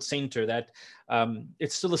third center, that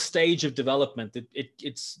it's still a stage of development.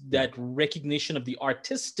 It's that recognition of the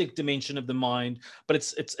artistic dimension of the mind, but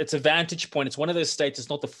it's a vantage point. It's one of those states.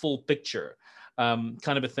 It's not the full picture, kind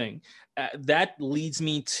of a thing. That leads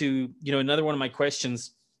me to, you know, another one of my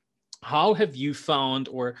questions. How have you found,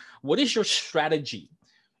 or what is your strategy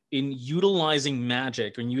in utilizing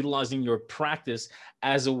magic and utilizing your practice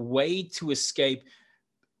as a way to escape?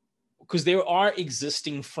 Because there are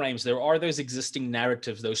existing frames, there are those existing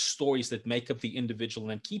narratives, those stories that make up the individual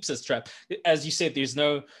and keeps us trapped. As you said, there's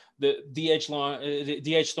no, the D.H.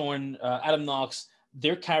 Thorne, Adam Knox,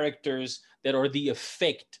 they're characters that are the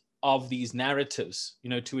effect of these narratives, you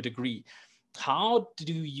know, to a degree. How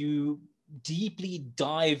do you deeply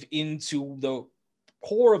dive into the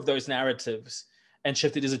core of those narratives and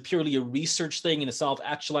shift it? Is it purely a research thing and a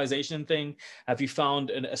self-actualization thing? Have you found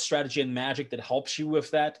a strategy in magic that helps you with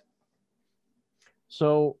that?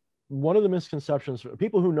 So one of the misconceptions,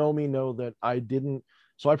 people who know me know that I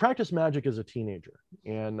practiced magic as a teenager,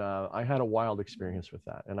 and I had a wild experience with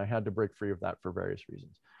that, and I had to break free of that for various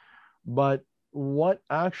reasons. But what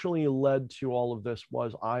actually led to all of this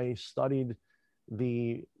was I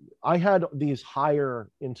had these higher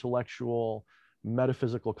intellectual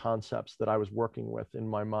metaphysical concepts that I was working with in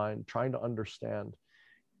my mind, trying to understand.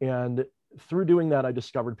 And through doing that, I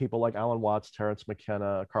discovered people like Alan Watts, Terence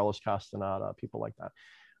McKenna, Carlos Castaneda, people like that.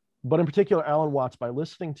 But in particular, Alan Watts, by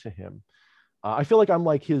listening to him, I feel like I'm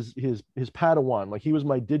like his Padawan. Like he was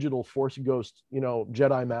my digital Force Ghost, you know,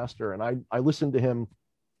 Jedi master. And I listened to him.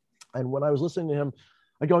 And when I was listening to him,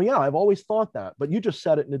 I go, yeah, I've always thought that, but you just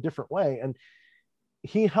said it in a different way. And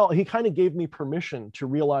he kind of gave me permission to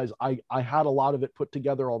realize I had a lot of it put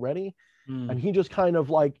together already. And he just kind of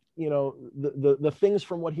like, you know, the things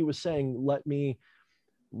from what he was saying let me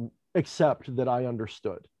accept that I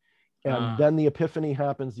understood. And then the epiphany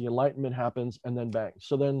happens, the enlightenment happens, and then bang.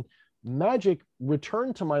 So then magic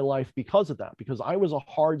returned to my life because of that, because I was a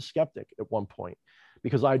hard skeptic at one point,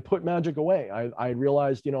 because I'd put magic away. I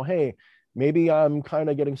realized, you know, hey, maybe I'm kind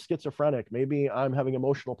of getting schizophrenic. Maybe I'm having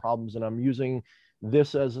emotional problems and I'm using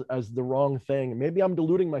this as the wrong thing. Maybe I'm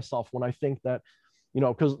deluding myself when I think that, you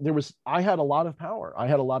know, because I had a lot of power. I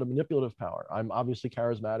had a lot of manipulative power. I'm obviously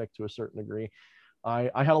charismatic to a certain degree.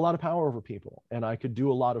 I had a lot of power over people, and I could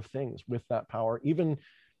do a lot of things with that power, even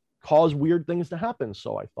cause weird things to happen.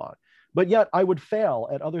 So I thought, But yet I would fail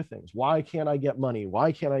at other things. Why can't I get money?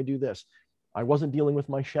 Why can't I do this? I wasn't dealing with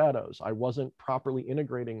my shadows. I wasn't properly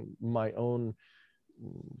integrating my own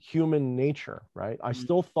human nature, right? I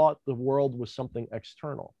still thought the world was something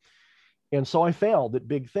external. And so I failed at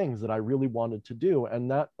big things that I really wanted to do.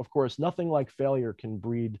 And that, of course, nothing like failure can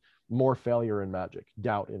breed more failure in magic,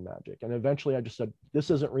 doubt in magic. And eventually I just said, this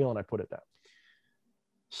isn't real, and I put it down.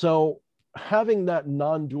 So having that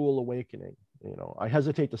non-dual awakening, you know, I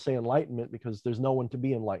hesitate to say enlightenment because there's no one to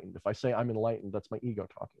be enlightened. If I say I'm enlightened, that's my ego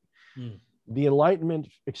talking. The enlightenment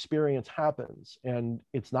experience happens, and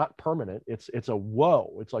it's not permanent. It's a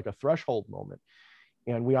whoa. It's like a threshold moment.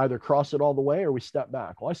 And we either cross it all the way or we step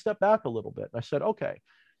back. Well, I stepped back a little bit and I said, okay,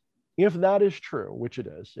 if that is true, which it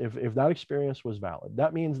is, if that experience was valid,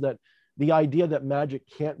 that means that the idea that magic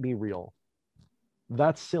can't be real,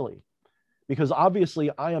 that's silly. Because obviously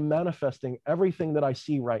I am manifesting everything that I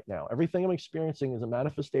see right now. Everything I'm experiencing is a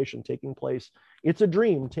manifestation taking place. It's a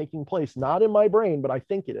dream taking place, not in my brain, but I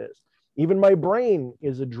think it is. Even my brain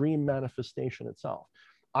is a dream manifestation itself.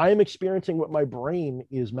 I am experiencing what my brain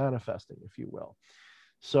is manifesting, if you will.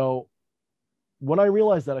 So when I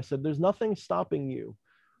realized that, I said, there's nothing stopping you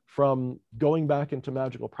from going back into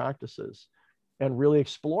magical practices and really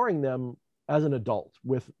exploring them as an adult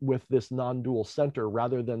with this non-dual center,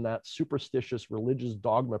 rather than that superstitious religious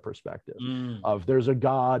dogma perspective of there's a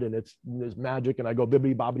God and there's magic and I go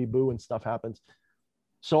bibbidi bobbidi boo and stuff happens.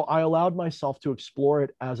 So I allowed myself to explore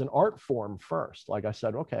it as an art form first. Like I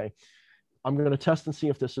said, okay, I'm going to test and see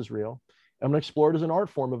if this is real. I'm going to explore it as an art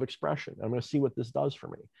form of expression. I'm going to see what this does for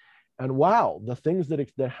me. And wow, the things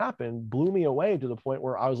that happened blew me away to the point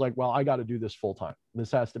where I was like, well, I got to do this full time.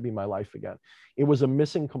 This has to be my life again. It was a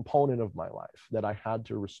missing component of my life that I had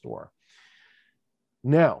to restore.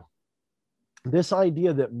 Now, this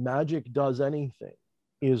idea that magic does anything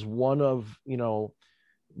is one of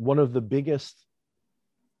the biggest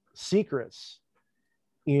secrets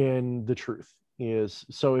in the truth. Is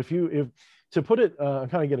so if to put it, I'm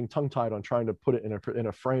kind of getting tongue-tied on trying to put it in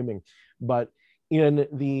a framing, but in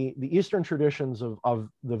the Eastern traditions of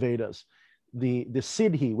the Vedas, the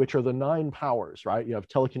siddhi, which are the 9 powers, right? You have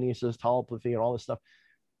telekinesis, telepathy, and all this stuff.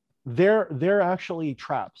 They're actually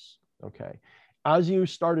traps. Okay, as you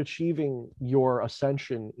start achieving your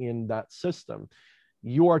ascension in that system,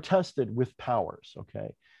 you are tested with powers. Okay,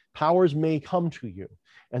 powers may come to you,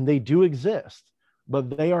 and they do exist,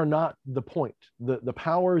 but they are not the point. The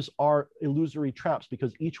powers are illusory traps,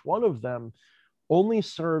 because each one of them only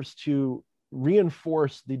serves to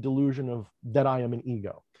reinforce the delusion of that I am an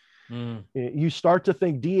ego. You start to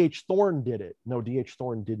think D.H. Thorne did it. No, D.H.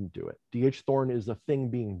 Thorne didn't do it. D.H. Thorne is a thing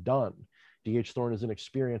being done. D.H. Thorne is an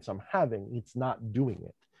experience I'm having. It's not doing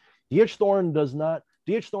it. D.H. Thorne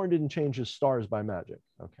didn't change his stars by magic.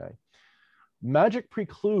 Okay. Magic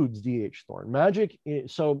precludes D.H. Thorne.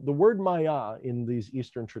 So the word Maya in these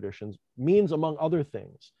Eastern traditions means, among other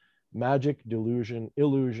things, magic, delusion,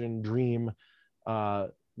 illusion, dream,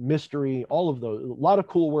 mystery, all of those. A lot of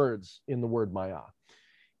cool words in the word Maya.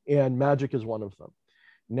 And magic is one of them.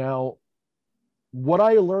 Now, what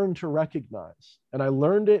I learned to recognize, and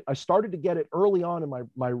I started to get it early on in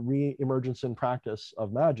my re-emergence in practice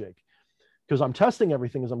of magic, because I'm testing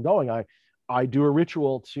everything as I'm going. I do a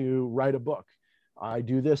ritual to write a book. I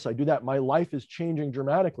do this, I do that. My life is changing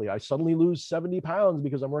dramatically. I suddenly lose 70 pounds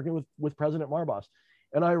because I'm working with President Marbas.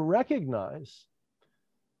 And I recognize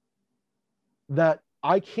that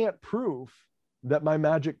I can't prove that my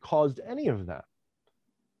magic caused any of that.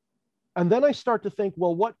 And then I start to think,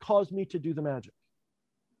 well, what caused me to do the magic?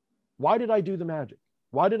 Why did I do the magic?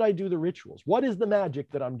 Why did I do the rituals? What is the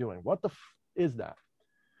magic that I'm doing? What the is that?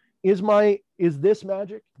 Is this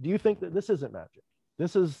magic? Do you think that this isn't magic?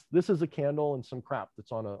 This is a candle and some crap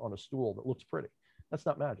that's on a stool that looks pretty. That's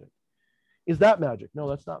not magic. Is that magic? No,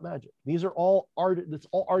 that's not magic. These are all art. That's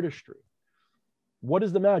all artistry. What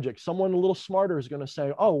is the magic? Someone a little smarter is going to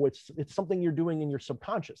say, oh, it's something you're doing in your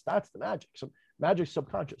subconscious. That's the magic. So magic's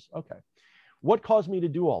subconscious. Okay. What caused me to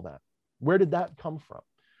do all that? Where did that come from?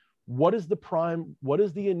 What is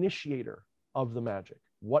the initiator of the magic?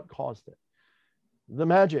 What caused it? The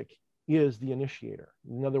magic is the initiator.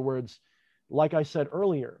 In other words, like I said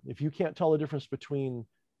earlier, if you can't tell the difference between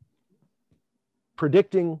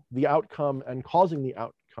predicting the outcome and causing the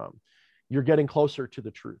outcome, you're getting closer to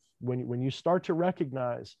the truth. When you start to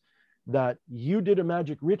recognize that you did a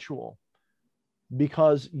magic ritual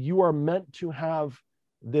because you are meant to have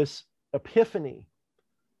this epiphany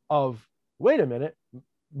of, wait a minute,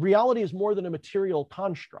 reality is more than a material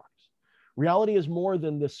construct. Reality is more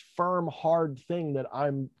than this firm, hard thing that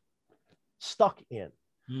I'm stuck in.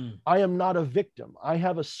 I am not a victim. I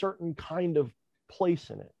have a certain kind of place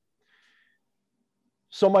in it.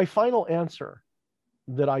 So my final answer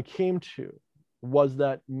that I came to was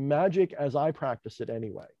that magic, as I practice it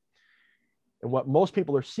anyway, and what most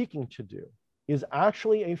people are seeking to do, is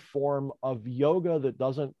actually a form of yoga that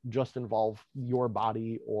doesn't just involve your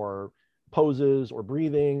body or poses or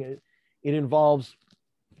breathing. It involves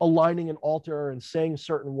aligning an altar and saying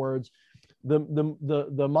certain words.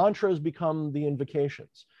 The mantras become the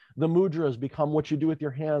invocations. The mudras become what you do with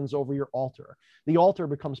your hands over your altar. The altar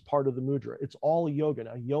becomes part of the mudra. It's all yoga.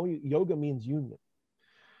 Now, yoga means union.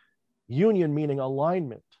 Union meaning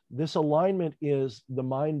alignment. This alignment is the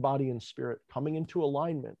mind, body, and spirit coming into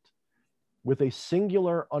alignment with a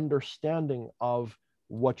singular understanding of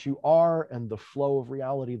what you are and the flow of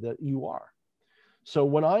reality that you are. So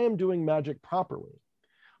when I am doing magic properly,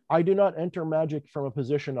 I do not enter magic from a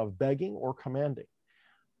position of begging or commanding.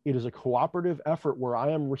 It is a cooperative effort where I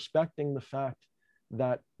am respecting the fact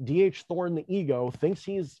that D.H. Thorne, the ego, thinks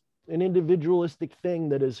he's an individualistic thing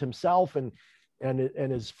that is himself and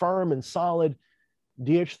is firm and solid.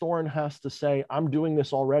 D.H. Thorne has to say, I'm doing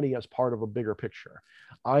this already as part of a bigger picture.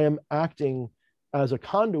 I am acting as a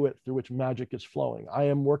conduit through which magic is flowing. I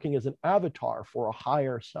am working as an avatar for a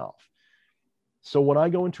higher self. So when I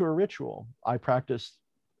go into a ritual, I practice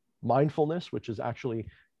mindfulness, which is actually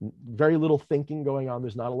very little thinking going on.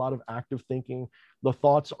 There's not a lot of active thinking. The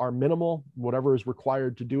thoughts are minimal, whatever is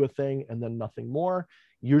required to do a thing, and then nothing more,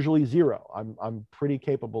 usually zero. I'm pretty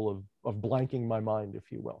capable of blanking my mind,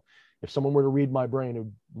 if you will. If someone were to read my brain,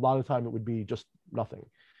 a lot of the time it would be just nothing.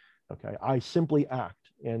 Okay, I simply act,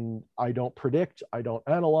 and I don't predict, I don't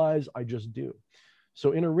analyze, I just do.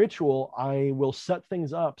 So in a ritual, I will set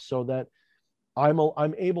things up so that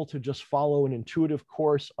I'm able to just follow an intuitive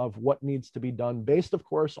course of what needs to be done, based, of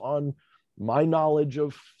course, on my knowledge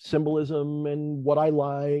of symbolism and what I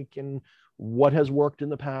like and what has worked in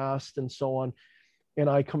the past and so on. And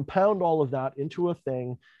I compound all of that into a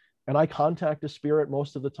thing, and I contact a spirit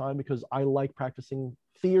most of the time because I like practicing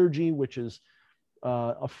theurgy, which is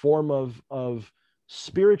a form of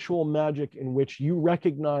spiritual magic in which you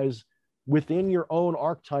recognize within your own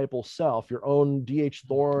archetypal self, your own D.H.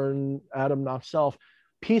 Thorne, Adam Knox self,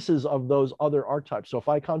 pieces of those other archetypes. So if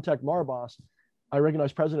I contact Marbas, I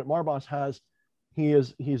recognize President Marbas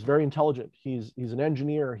he's very intelligent. He's an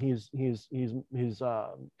engineer. He's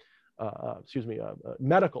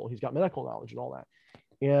medical. He's got medical knowledge and all that.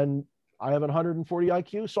 And I have an 140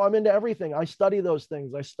 IQ, so I'm into everything. I study those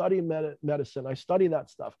things. I study medicine. I study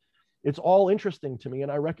that stuff. It's all interesting to me,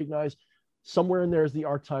 and I recognize somewhere in there is the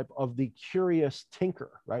archetype of the curious tinker,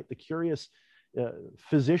 right? The curious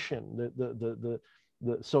physician.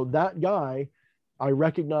 So that guy I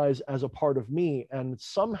recognize as a part of me, and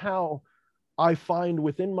somehow I find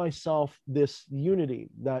within myself this unity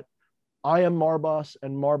that I am Marbas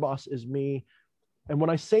and Marbas is me. And when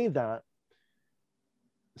I say that,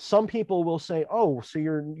 some people will say, "Oh, so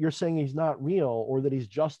you're saying he's not real, or that he's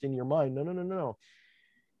just in your mind?" No.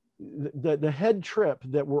 The head trip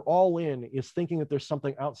that we're all in is thinking that there's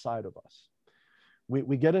something outside of us.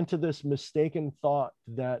 We get into this mistaken thought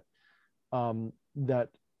that that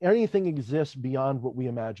anything exists beyond what we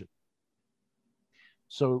imagine.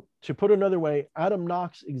 So to put another way, Adam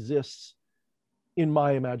Knox exists in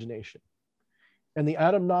my imagination. And the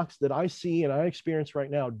Adam Knox that I see and I experience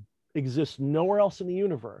right now exists nowhere else in the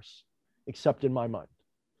universe except in my mind.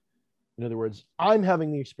 In other words, I'm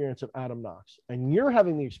having the experience of Adam Knox, and you're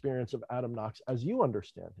having the experience of Adam Knox as you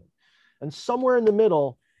understand him. And somewhere in the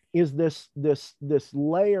middle is this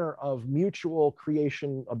layer of mutual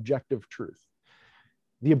creation objective truth.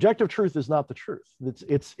 The objective truth is not the truth.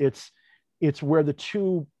 It's where the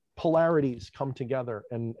two polarities come together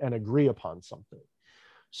and agree upon something.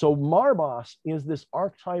 So Marbas is this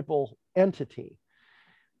archetypal entity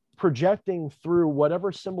projecting through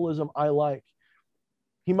whatever symbolism I like.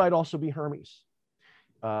 He might also be Hermes.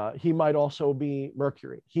 He might also be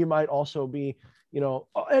Mercury. He might also be,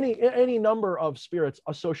 any number of spirits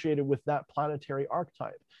associated with that planetary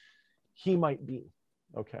archetype. He might be,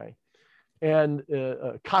 okay? And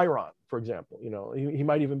Chiron, for example, he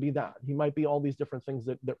might even be that. He might be all these different things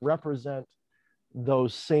that represent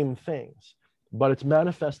those same things. But it's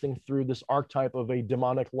manifesting through this archetype of a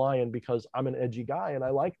demonic lion because I'm an edgy guy and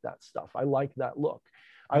I like that stuff. I like that look.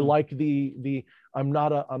 I like I'm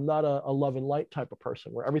not a love and light type of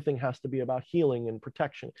person where everything has to be about healing and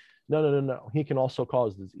protection. No. He can also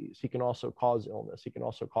cause disease. He can also cause illness. He can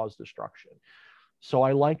also cause destruction. So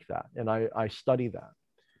I like that, and I study that.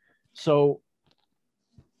 So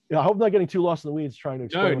I hope I'm not getting too lost in the weeds trying to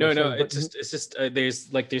explain. No. It's just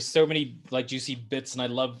there's so many juicy bits, and I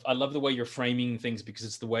love the way you're framing things because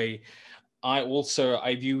it's the way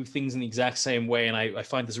I view things in the exact same way, and I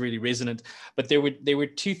find this really resonant. But there were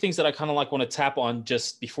two things that I kind of like want to tap on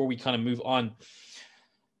just before we kind of move on.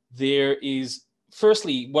 There is,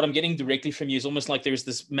 firstly, what I'm getting directly from you is almost like there's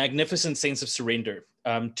this magnificent sense of surrender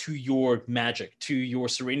to your magic, to your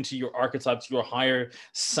surrender, to your archetype, to your higher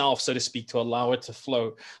self, so to speak, to allow it to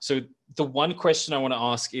flow. So the one question I want to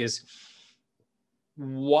ask is,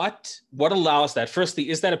 what allows that? Firstly,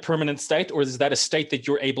 is that a permanent state, or is that a state that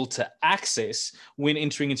you're able to access when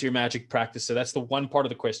entering into your magic practice? So that's the one part of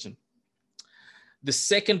the question. The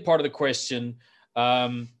second part of the question,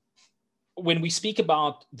 when we speak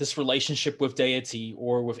about this relationship with deity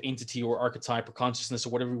or with entity or archetype or consciousness or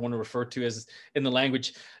whatever we want to refer to as in the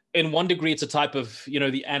language, in one degree, it's a type of,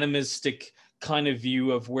 the animistic kind of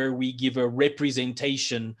view of where we give a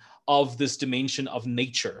representation of this dimension of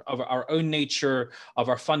nature, of our own nature, of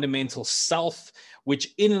our fundamental self,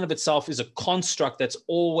 which in and of itself is a construct that's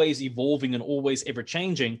always evolving and always ever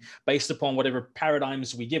changing based upon whatever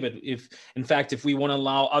paradigms we give it. If we want to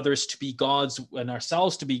allow others to be gods and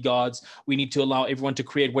ourselves to be gods, we need to allow everyone to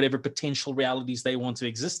create whatever potential realities they want to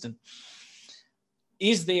exist in.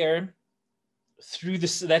 Is there, through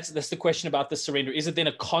this, that's the question about the surrender, is it then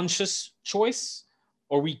a conscious choice?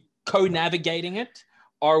 Are we co-navigating it?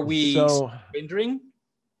 Are we surrendering?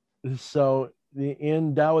 So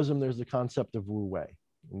in Taoism, there's the concept of Wu Wei,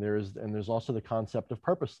 and there's also the concept of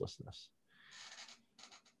purposelessness.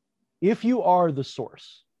 If you are the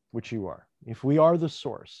source, which you are, if we are the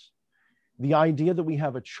source, the idea that we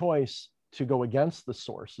have a choice to go against the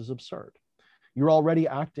source is absurd. You're already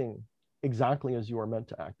acting exactly as you are meant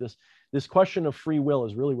to act. This question of free will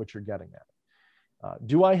is really what you're getting at.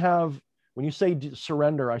 When you say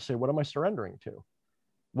surrender, I say, what am I surrendering to?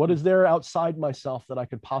 What is there outside myself that I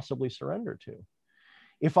could possibly surrender to?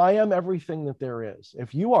 If I am everything that there is,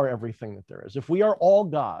 if you are everything that there is, if we are all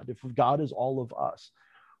God, if God is all of us,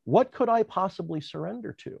 what could I possibly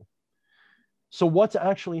surrender to? So what's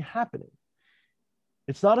actually happening?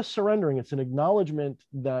 It's not a surrendering, it's an acknowledgement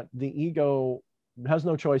that the ego has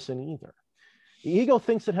no choice in either. The ego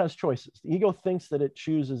thinks it has choices. The ego thinks that it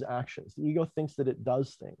chooses actions. The ego thinks that it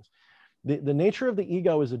does things. The nature of the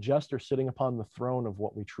ego is a jester sitting upon the throne of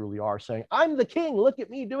what we truly are, saying, I'm the king, look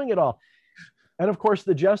at me doing it all. And of course,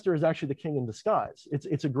 the jester is actually the king in disguise.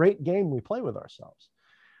 It's a great game we play with ourselves.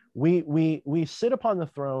 We sit upon the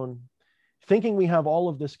throne thinking we have all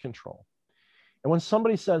of this control. And when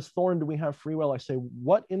somebody says, Thorne, do we have free will? I say,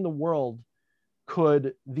 what in the world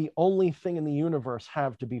could the only thing in the universe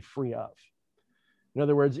have to be free of? In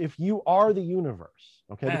other words, if you are the universe,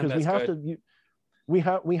 okay, because we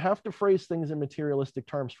have to phrase things in materialistic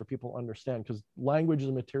terms for people to understand, because language is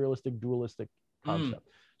a materialistic, dualistic concept.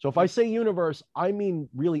 So if I say universe, I mean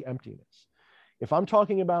really emptiness. If I'm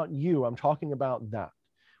talking about you, I'm talking about that.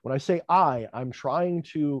 When I say I'm trying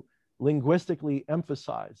to linguistically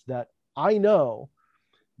emphasize that I know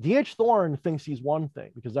D.H. Thorne thinks he's one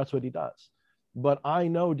thing because that's what he does. But I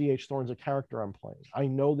know D.H. Thorne's a character I'm playing. I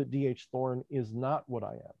know that D.H. Thorne is not what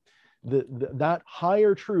I am. That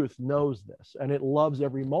higher truth knows this, and it loves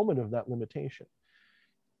every moment of that limitation.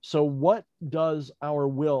 So what does our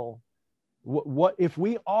will, what if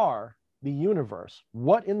we are the universe,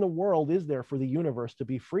 what in the world is there for the universe to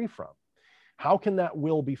be free from? How can that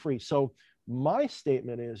will be free? So my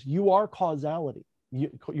statement is, you are causality.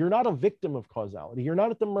 You're not a victim of causality. You're not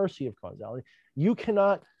at the mercy of causality. You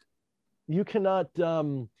cannot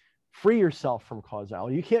free yourself from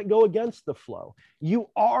causality. You can't go against the flow. You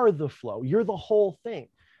are the flow. You're the whole thing.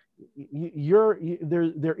 There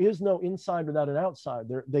is no inside without an outside.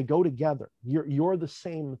 They go together. You're the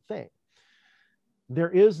same thing. There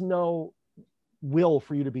is no will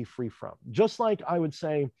for you to be free from. Just like I would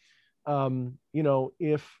say,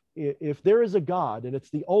 if there is a God and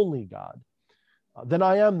it's the only God, then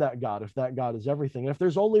I am that God, if that God is everything. And if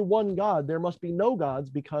there's only one God, there must be no gods,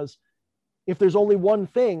 because if there's only one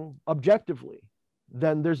thing objectively,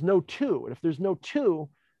 then there's no two. And if there's no two,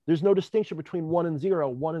 there's no distinction between one and zero.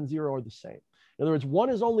 One and zero are the same. In other words, one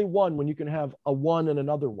is only one when you can have a one and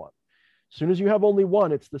another one. As soon as you have only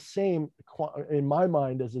one, it's the same in my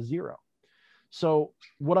mind as a zero. So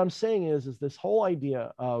what I'm saying is this whole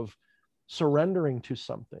idea of surrendering to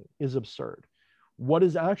something is absurd. What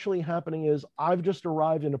is actually happening is I've just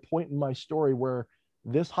arrived in a point in my story where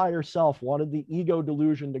this higher self wanted the ego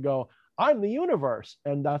delusion to go, I'm the universe,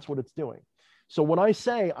 and that's what it's doing. So when I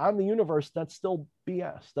say I'm the universe, that's still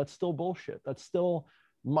BS. That's still bullshit. That's still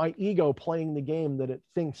my ego playing the game that it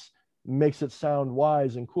thinks makes it sound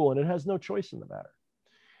wise and cool, and it has no choice in the matter.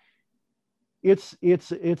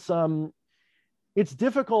 It's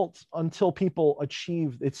difficult until people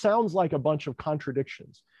achieve. It sounds like a bunch of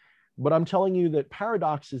contradictions, But I'm telling you that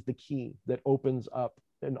paradox is the key that opens up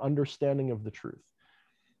an understanding of the truth.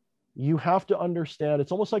 You have to understand,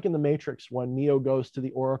 it's almost like in the Matrix when Neo goes to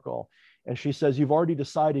the Oracle and she says, you've already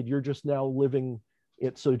decided, you're just now living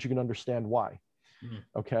it so that you can understand why.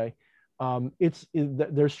 Okay.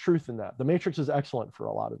 There's truth in that. The Matrix is excellent for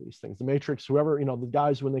a lot of these things. The Matrix, whoever, you know, the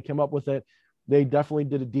guys, when they came up with it, they definitely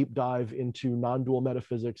did a deep dive into non-dual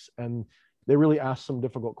metaphysics, and they really asked some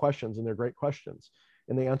difficult questions, and they're great questions,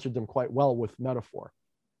 and they answered them quite well with metaphor.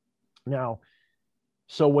 Now,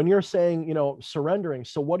 so when you're saying, you know, surrendering,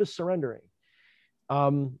 so what is surrendering?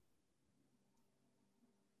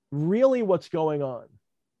 Really what's going on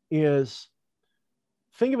is,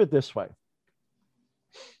 think of it this way.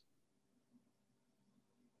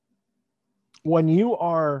 When you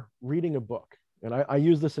are reading a book, and I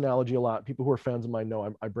use this analogy a lot, people who are fans of mine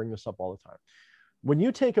know I bring this up all the time. When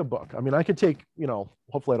you take a book, I mean, I could take, you know,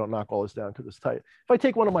 hopefully I don't knock all this down because it's tight. If I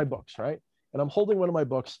take one of my books, right, and I'm holding one of my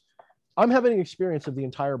books, I'm having an experience of the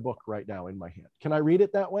entire book right now in my hand. Can I read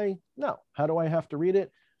it that way? No. How do I have to read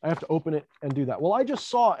it? I have to open it and do that. Well, I just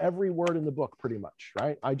saw every word in the book pretty much,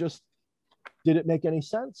 right? Did it make any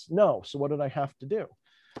sense? No. So what did I have to do?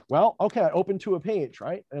 Well, okay, I opened to a page,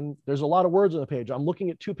 right? And there's a lot of words on the page. I'm looking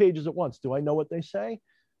at 2 pages at once. Do I know what they say?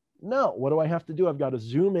 No. What do I have to do? I've got to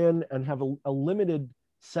zoom in and have a limited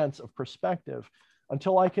sense of perspective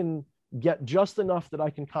until I can get just enough that I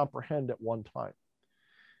can comprehend at one time.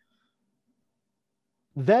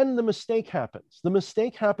 Then the mistake happens. The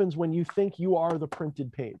mistake happens when you think you are the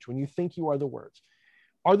printed page, when you think you are the words.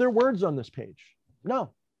 Are there words on this page?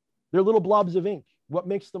 No. They're little blobs of ink. What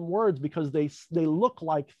makes them words? Because they look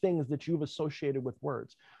like things that you've associated with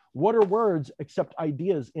words. What are words except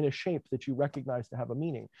ideas in a shape that you recognize to have a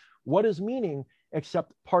meaning? What is meaning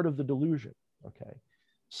except part of the delusion? Okay.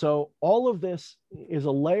 So all of this is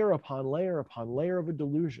a layer upon layer upon layer of a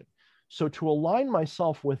delusion. So to align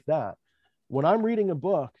myself with that, when I'm reading a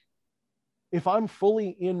book, if I'm fully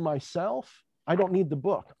in myself, I don't need the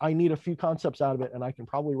book. I need a few concepts out of it, and I can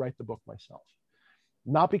probably write the book myself.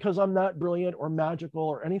 Not because I'm that brilliant or magical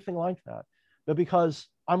or anything like that, but because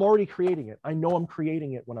I'm already creating it. I know I'm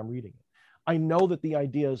creating it when I'm reading it. I know that the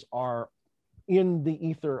ideas are in the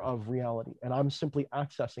ether of reality, and I'm simply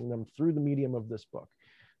accessing them through the medium of this book.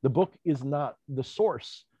 The book is not the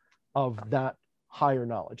source of that higher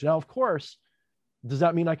knowledge. Now, of course, does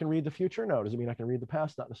that mean I can read the future? No. Does it mean I can read the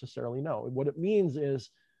past? Not necessarily, no. What it means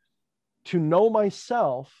is to know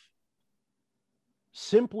myself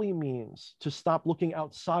simply means to stop looking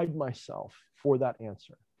outside myself for that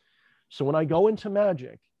answer. So when I go into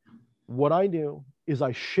magic, what I do is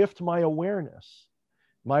I shift my awareness.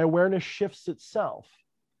 My awareness shifts itself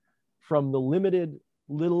from the limited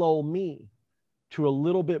little old me to a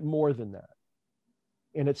little bit more than that.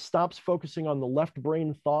 And it stops focusing on the left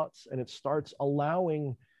brain thoughts, and it starts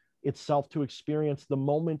allowing itself to experience the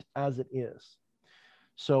moment as it is.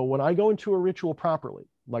 So when I go into a ritual properly,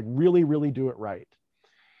 like really, really do it right,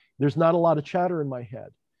 there's not a lot of chatter in my head.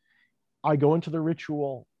 I go into the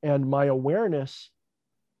ritual and my awareness,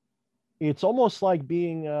 it's almost like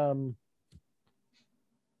being,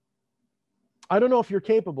 I don't know if you're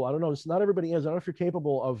capable. I don't know. It's not everybody is. I don't know if you're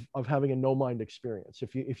capable of having a no mind experience.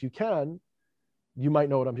 If you can, you might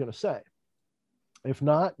know what I'm going to say. If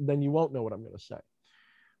not, then you won't know what I'm going to say.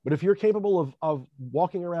 But if you're capable of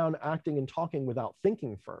walking around, acting and talking without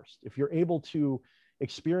thinking first, if you're able to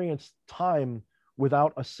experience time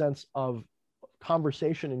without a sense of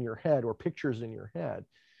conversation in your head or pictures in your head,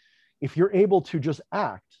 if you're able to just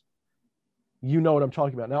act, you know what I'm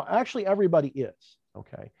talking about. Now, actually, everybody is,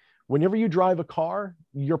 okay? Whenever you drive a car,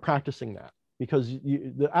 you're practicing that, because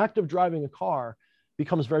the act of driving a car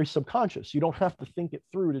becomes very subconscious. You don't have to think it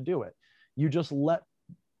through to do it. You just let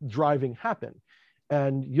driving happen.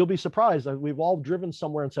 And you'll be surprised that we've all driven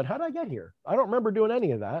somewhere and said, how did I get here? I don't remember doing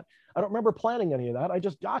any of that. I don't remember planning any of that. I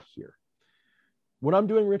just got here. When I'm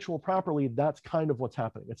doing ritual properly, that's kind of what's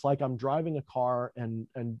happening. It's like I'm driving a car and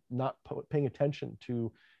not paying attention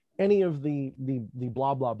to any of the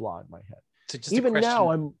blah, blah, blah in my head. So just even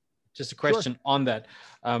now, I'm just a question sure. on that,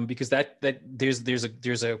 because that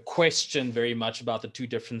there's a question very much about the two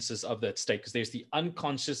differences of that state, because there's the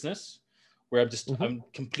unconsciousness where I'm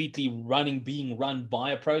completely being run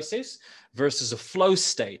by a process, versus a flow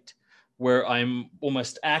state where I'm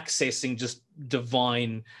almost accessing just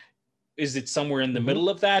divine. Is it somewhere in the middle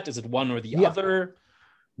of that? Is it one or the other?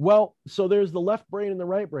 Well, so there's the left brain and the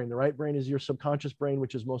right brain. The right brain is your subconscious brain,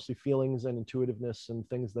 which is mostly feelings and intuitiveness and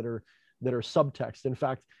things that are subtext. In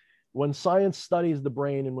fact, when science studies the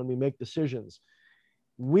brain and when we make decisions,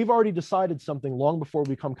 we've already decided something long before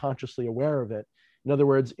we become consciously aware of it. In other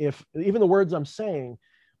words, if even the words I'm saying,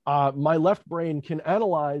 my left brain can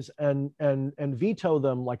analyze and veto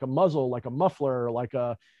them like a muzzle, like a muffler, like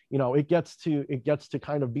a, you know, it gets to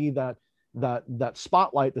kind of be that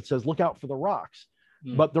spotlight that says, look out for the rocks.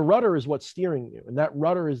 But the rudder is what's steering you. And that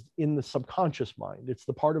rudder is in the subconscious mind. It's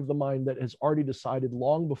the part of the mind that has already decided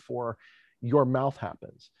long before your mouth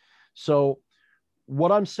happens. So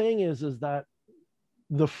what I'm saying is that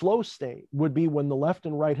the flow state would be when the left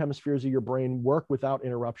and right hemispheres of your brain work without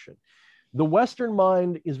interruption. The Western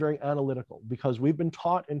mind is very analytical because we've been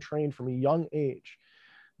taught and trained from a young age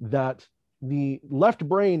that the left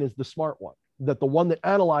brain is the smart one, that the one that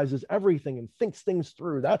analyzes everything and thinks things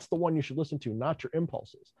through, that's the one you should listen to, not your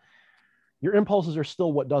impulses. Your impulses are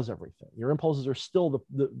still what does everything. Your impulses are still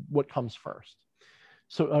what comes first.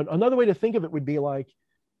 So another way to think of it would be like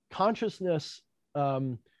consciousness,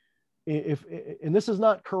 and this is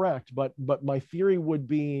not correct, but my theory would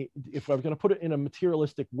be, if I was going to put it in a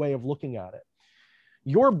materialistic way of looking at it,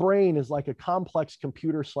 your brain is like a complex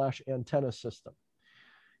computer / antenna system.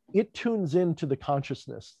 It tunes into the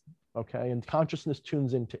consciousness, okay, and consciousness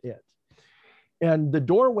tunes into it. And the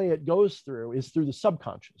doorway it goes through is through the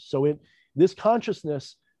subconscious. So this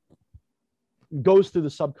consciousness goes through the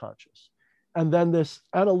subconscious, and then this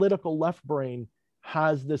analytical left brain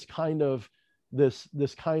has this kind of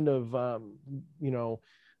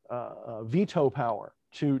veto power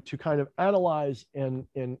to kind of analyze and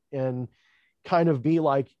kind of be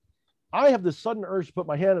like, I have this sudden urge to put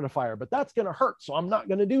my hand in a fire, but that's going to hurt, so I'm not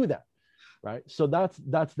going to do that, right? So that's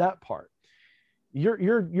that part.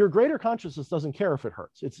 Your greater consciousness doesn't care if it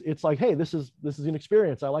hurts. It's like, hey, this is an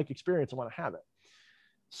experience. I like experience. I want to have it.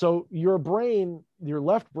 So your brain, your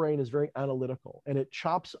left brain, is very analytical, and it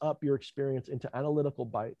chops up your experience into analytical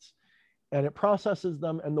bites, and it processes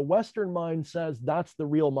them. And the Western mind says that's the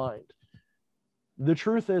real mind. The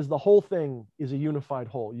truth is the whole thing is a unified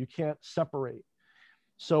whole. You can't separate.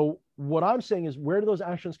 So what I'm saying is, where do those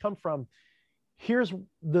actions come from? Here's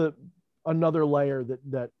another layer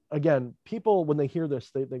that again, people, when they hear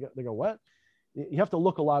this, they go, what? You have to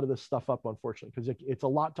look a lot of this stuff up, unfortunately, because it's a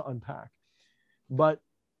lot to unpack. But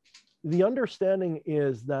the understanding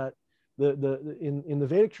is that in the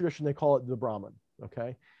Vedic tradition, they call it the Brahman,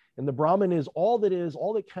 okay? And the Brahman is all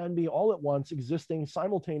that can be, all at once, existing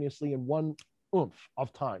simultaneously in one oomph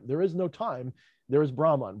of time. There is no time, there is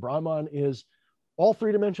Brahman. Brahman is all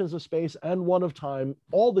 3 dimensions of space and one of time,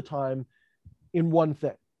 all the time, in one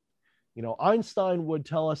thing. You know, Einstein would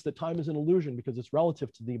tell us that time is an illusion because it's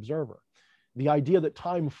relative to the observer. The idea that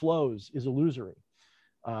time flows is illusory.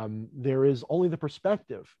 There is only the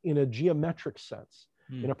perspective in a geometric sense,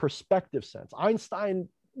 in a perspective sense. Einstein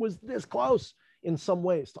was this close in some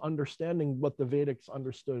ways to understanding what the Vedics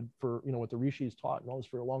understood for, you know, what the Rishis taught and all this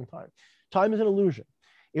for a long time. Time is an illusion.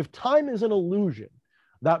 If time is an illusion,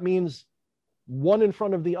 that means one in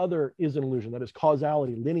front of the other is an illusion. That is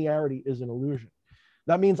causality. Linearity is an illusion.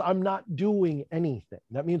 That means I'm not doing anything.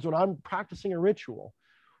 That means when I'm practicing a ritual,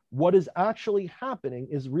 what is actually happening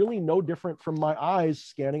is really no different from my eyes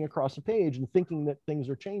scanning across a page and thinking that things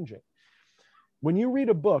are changing. When you read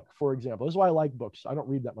a book, for example, this is why I like books. I don't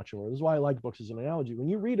read that much anymore. This is why I like books as an analogy. When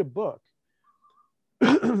you read a book,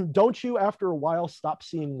 don't you, after a while, stop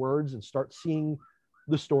seeing words and start seeing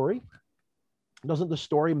the story? Doesn't the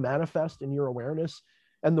story manifest in your awareness?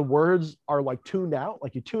 And the words are like tuned out,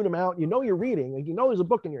 like you tune them out. You know you're reading, like you know there's a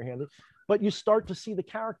book in your hand, but you start to see the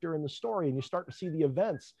character in the story and you start to see the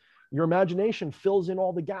events. Your imagination fills in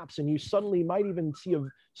all the gaps, and you suddenly might even see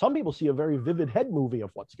some people see a very vivid head movie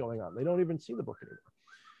of what's going on. They don't even see the book anymore.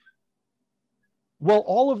 Well,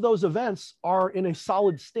 all of those events are in a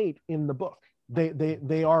solid state in the book.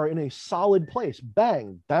 They are in a solid place.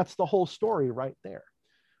 Bang, that's the whole story right there.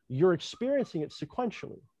 You're experiencing it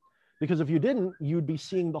sequentially, because if you didn't, you'd be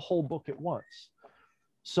seeing the whole book at once.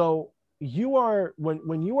 So you are,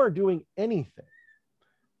 when you are doing anything,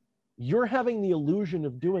 you're having the illusion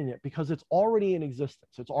of doing it because it's already in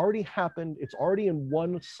existence. It's already happened. It's already in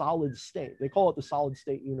one solid state. They call it the solid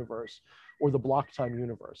state universe or the block time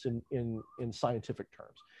universe in scientific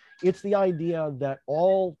terms. It's the idea that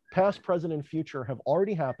all past, present, and future have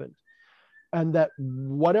already happened, and that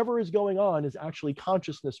whatever is going on is actually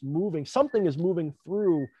consciousness moving. Something is moving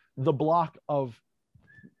through the block of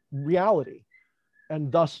reality,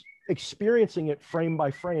 and thus experiencing it frame by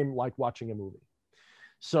frame like watching a movie.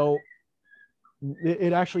 So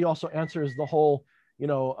it actually also answers the whole,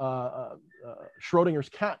 Schrodinger's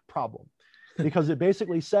cat problem, because it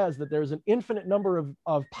basically says that there's an infinite number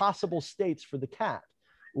of possible states for the cat: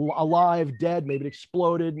 alive, dead, maybe it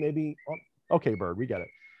exploded, maybe, okay, bird, we get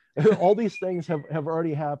it. All these things have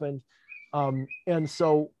already happened. And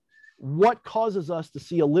so what causes us to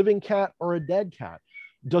see a living cat or a dead cat?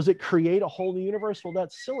 Does it create a whole new universe? Well,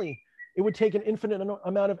 that's silly. It would take an infinite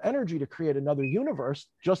amount of energy to create another universe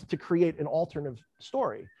just to create an alternative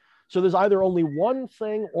story. So there's either only one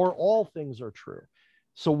thing or all things are true.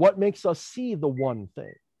 So what makes us see the one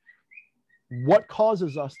thing? What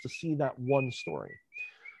causes us to see that one story?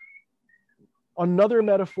 Another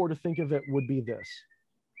metaphor to think of it would be this.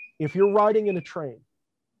 If you're riding in a train,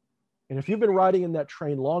 and if you've been riding in that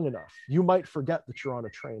train long enough, you might forget that you're on a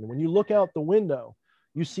train. When you look out the window,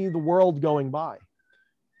 you see the world going by.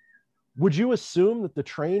 Would you assume that the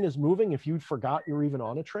train is moving if you forgot you're even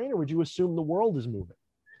on a train, or would you assume the world is moving?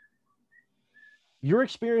 Your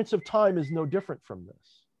experience of time is no different from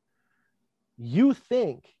this. You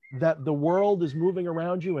think that the world is moving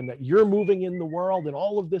around you and that you're moving in the world and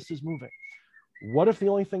all of this is moving. What if the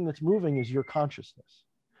only thing that's moving is your consciousness?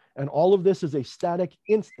 And all of this is a static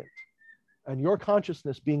instant, and your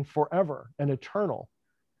consciousness, being forever and eternal,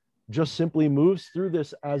 just simply moves through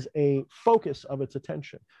this as a focus of its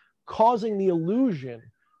attention, causing the illusion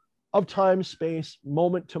of time, space,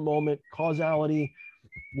 moment to moment, causality,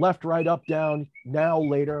 left, right, up, down, now,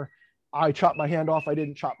 later. I chopped my hand off, I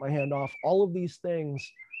didn't chop my hand off. All of these things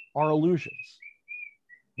are illusions.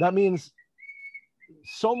 That means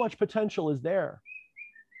so much potential is there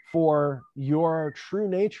for your true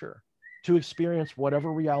nature to experience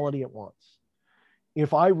whatever reality it wants.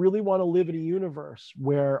 If I really want to live in a universe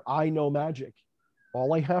where I know magic,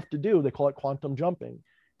 all I have to do, they call it quantum jumping,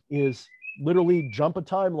 is literally jump a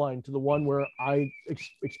timeline to the one where I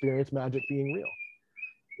experience magic being real.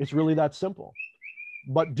 It's really that simple.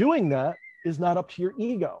 But doing that is not up to your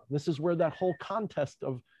ego. This is where that whole contest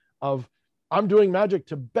of I'm doing magic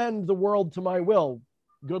to bend the world to my will.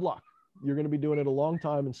 Good luck. You're going to be doing it a long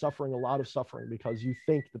time and suffering a lot of suffering because you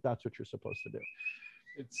think that that's what you're supposed to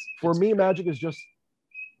do. For me, magic is just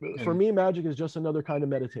another kind of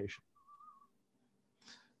meditation.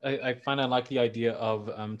 I find I like the idea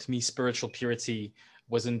of, to me, spiritual purity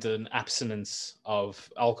wasn't an abstinence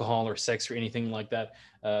of alcohol or sex or anything like that.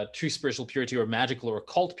 True spiritual purity, or magical or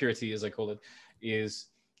occult purity, as I call it, is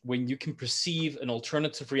when you can perceive an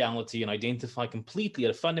alternative reality and identify completely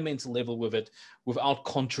at a fundamental level with it without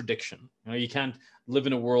contradiction. You know, you can't live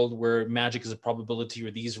in a world where magic is a probability or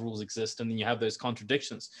these rules exist, and then you have those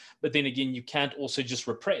contradictions. But then again, you can't also just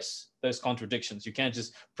repress those contradictions. You can't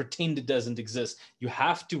just pretend it doesn't exist. You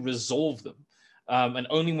have to resolve them. And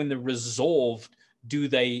only when they're resolved do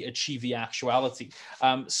they achieve the actuality.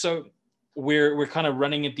 So we're kind of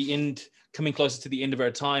running at the end, coming closer to the end of our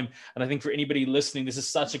time. And I think for anybody listening, this is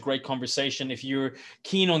such a great conversation. If you're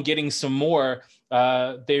keen on getting some more,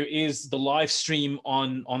 there is the live stream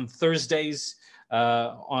on Thursdays,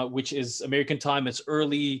 which is American time. It's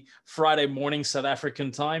early Friday morning, South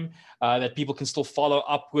African time, that people can still follow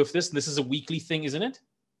up with this. And this is a weekly thing, isn't it?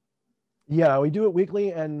 Yeah, we do it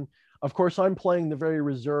weekly. And of course, I'm playing the very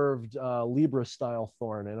reserved Libra style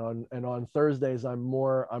Thorne. And on Thursdays, I'm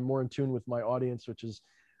more in tune with my audience, which is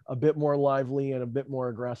a bit more lively and a bit more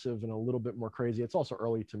aggressive and a little bit more crazy. It's also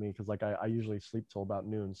early to me because like I usually sleep till about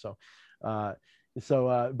noon. So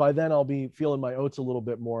by then I'll be feeling my oats a little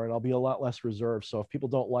bit more and I'll be a lot less reserved. So if people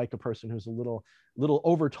don't like a person who's a little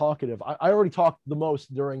over talkative, I already talked the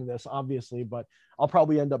most during this, obviously, but I'll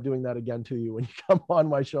probably end up doing that again to you when you come on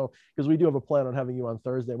my show, because we do have a plan on having you on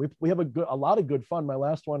Thursday. We have a lot of good fun. My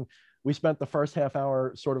last one, we spent the first half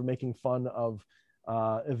hour sort of making fun of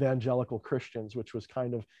evangelical Christians, which was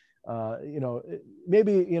kind of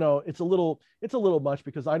maybe it's a little much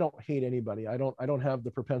because I don't hate anybody. I don't have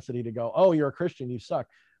the propensity to go, oh, you're a Christian, you suck.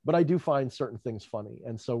 But I do find certain things funny.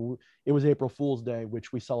 And so it was April Fool's Day,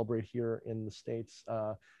 which we celebrate here in the States.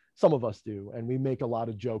 Some of us do, and we make a lot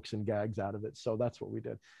of jokes and gags out of it. So that's what we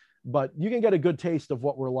did. But you can get a good taste of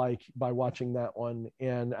what we're like by watching that one.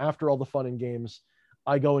 And after all the fun and games,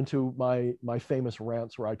 I go into my famous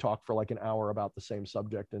rants where I talk for like an hour about the same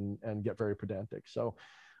subject and get very pedantic. So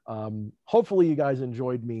hopefully you guys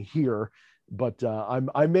enjoyed me here, but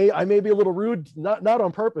I may be a little rude, not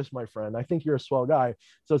on purpose, my friend. I think you're a swell guy,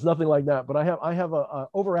 so it's nothing like that. But I have a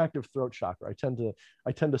overactive throat chakra.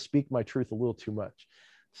 I tend to speak my truth a little too much.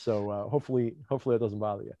 So hopefully that doesn't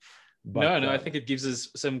bother you. But, no, I think it gives us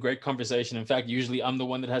some great conversation. In fact, usually I'm the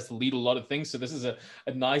one that has to lead a lot of things. So this is a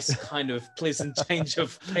nice kind of pleasant change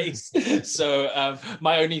of pace. So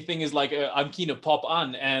my only thing is like, I'm keen to pop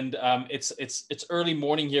on, and it's early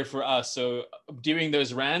morning here for us. So during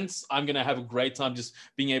those rants, I'm going to have a great time just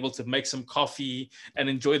being able to make some coffee and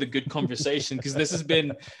enjoy the good conversation, because this has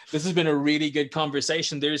been a really good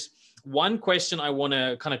conversation. one question I want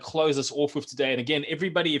to kind of close us off with today. And again,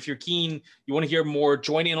 everybody, if you're keen, you want to hear more,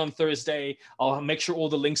 join in on Thursday. I'll make sure all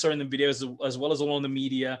the links are in the videos, as well as all on the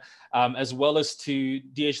media, as well as to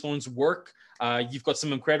D.H. Thorne's work. You've got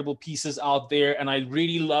some incredible pieces out there. And I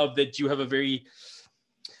really love that you have a very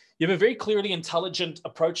clearly intelligent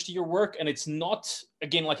approach to your work. And it's not,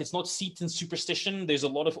 again, like it's not seeped in superstition. There's a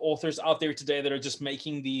lot of authors out there today that are just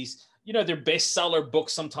making these, they're bestseller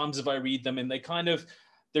books sometimes if I read them, and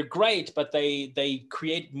they're great, but they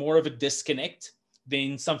create more of a disconnect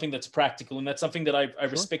than something that's practical. And that's something that I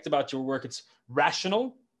respect about your work. It's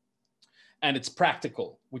rational and it's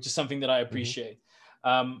practical, which is something that I appreciate.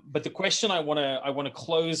 But the question I want to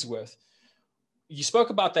close with, you spoke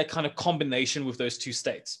about that kind of combination with those two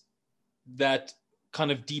states, that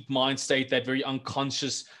kind of deep mind state, that very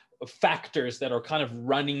unconscious factors that are kind of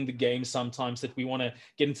running the game sometimes, that we want to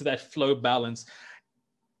get into that flow balance.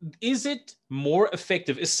 Is it more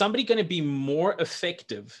effective? Is somebody going to be more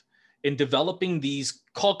effective in developing these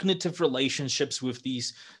cognitive relationships with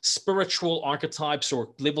these spiritual archetypes or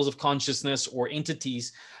levels of consciousness or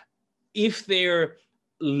entities if they're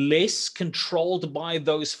less controlled by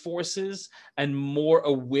those forces and more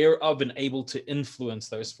aware of and able to influence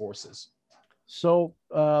those forces? So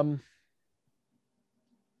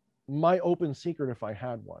my open secret, if I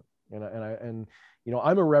had one, and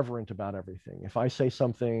I'm irreverent about everything. If I say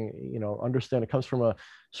something, understand it comes from a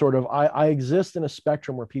sort of, I exist in a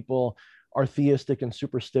spectrum where people are theistic and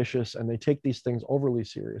superstitious, and they take these things overly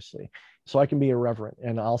seriously. So I can be irreverent,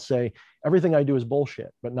 and I'll say everything I do is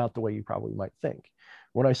bullshit, but not the way you probably might think.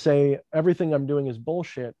 When I say everything I'm doing is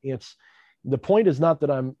bullshit, the point is not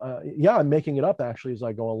that I'm making it up actually as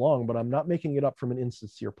I go along, but I'm not making it up from an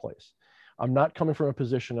insincere place. I'm not coming from a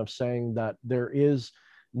position of saying that there is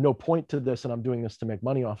no point to this and I'm doing this to make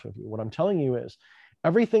money off of you. What I'm telling you is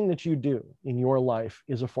everything that you do in your life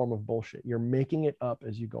is a form of bullshit. You're making it up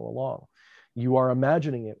as you go along. You are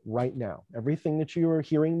imagining it right now. Everything that you are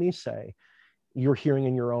hearing me say, you're hearing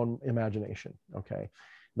in your own imagination, okay?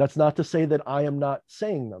 That's not to say that I am not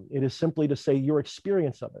saying them. It is simply to say your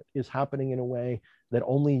experience of it is happening in a way that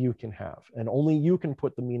only you can have, and only you can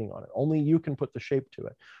put the meaning on it. Only you can put the shape to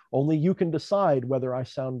it. Only you can decide whether I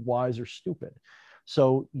sound wise or stupid.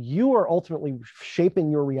 So you are ultimately shaping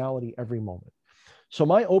your reality every moment. So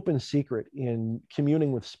my open secret in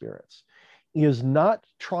communing with spirits is not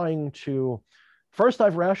trying to, first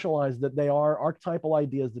I've rationalized that they are archetypal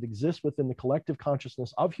ideas that exist within the collective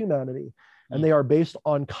consciousness of humanity, and they are based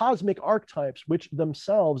on cosmic archetypes, which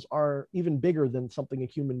themselves are even bigger than something a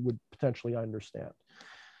human would potentially understand.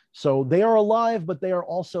 So they are alive, but they are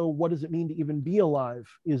also, what does it mean to even be alive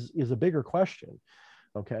is a bigger question.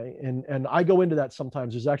 Okay. And I go into that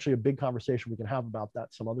sometimes. There's actually a big conversation we can have about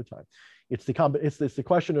that some other time. It's the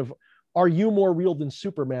question of, are you more real than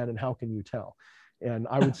Superman, and how can you tell? And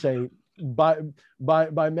I would say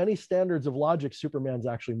by many standards of logic, Superman's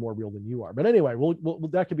actually more real than you are. But anyway, we'll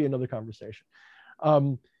that could be another conversation.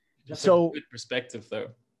 Just a good perspective, though.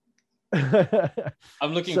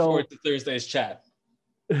 I'm looking forward to Thursday's chat.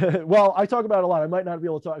 Well, I talk about it a lot. I might not be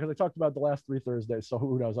able to talk because I talked about the last 3 Thursdays. So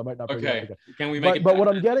who knows? I might not be able to again. Can we make it? But what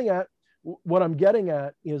I'm getting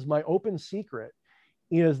at is my open secret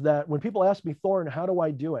is that when people ask me, Thorne, how do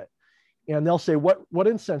I do it? And they'll say, what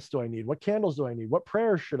incense do I need? What candles do I need? What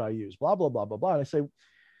prayers should I use? Blah, blah, blah, blah, blah. And I say,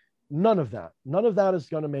 none of that. None of that is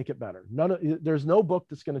going to make it better. There's no book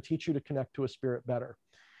that's going to teach you to connect to a spirit better.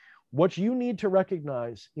 What you need to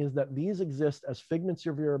recognize is that these exist as figments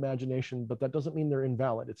of your imagination, but that doesn't mean they're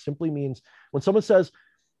invalid. It simply means when someone says,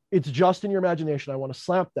 it's just in your imagination, I want to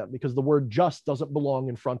slap them, because the word just doesn't belong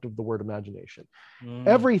in front of the word imagination.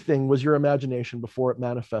 Everything was your imagination before it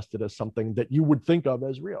manifested as something that you would think of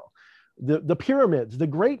as real. The pyramids, the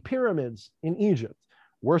great pyramids in Egypt,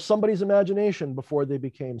 were somebody's imagination before they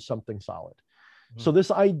became something solid. So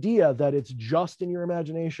this idea that it's just in your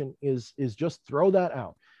imagination is just throw that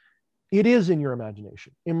out. It is in your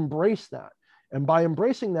imagination. Embrace that. And by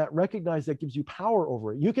embracing that, recognize that gives you power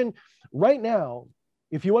over it. You can, right now,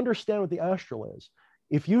 if you understand what the astral is,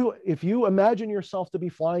 if you imagine yourself to be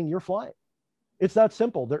flying, you're flying. It's that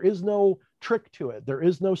simple. There is no trick to it. There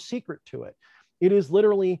is no secret to it. It is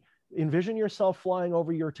literally, envision yourself flying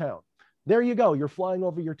over your town. There you go. You're flying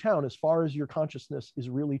over your town as far as your consciousness is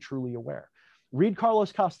really, truly aware. Read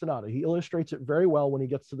Carlos Castaneda. He illustrates it very well when he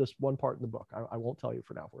gets to this one part in the book. I won't tell you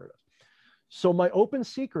for now where it is. So my open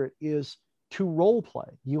secret is to role play.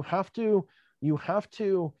 You have to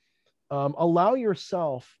allow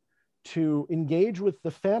yourself to engage with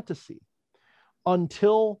the fantasy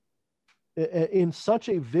until in such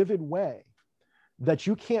a vivid way that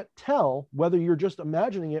you can't tell whether you're just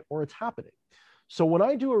imagining it or it's happening. So when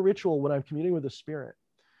I do a ritual, when I'm communing with a spirit,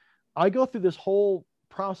 I go through this whole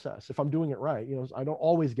process. If I'm doing it right, I don't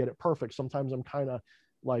always get it perfect. Sometimes I'm kind of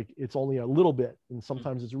like, it's only a little bit, and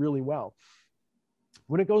sometimes it's really well.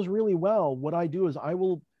 When it goes really well, what I do is I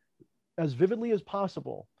will, as vividly as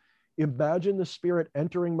possible, imagine the spirit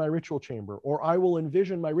entering my ritual chamber, or I will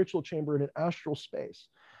envision my ritual chamber in an astral space.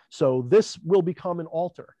 So this will become an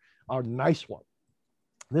altar, a nice one.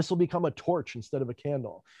 This will become a torch instead of a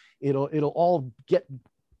candle. It'll all get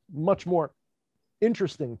much more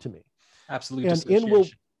interesting to me. Absolutely.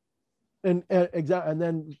 And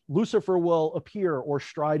then Lucifer will appear or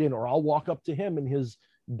stride in, or I'll walk up to him in his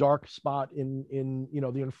dark spot in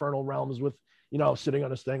the infernal realms with, sitting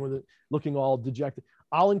on his thing with it, looking all dejected.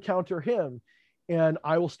 I'll encounter him and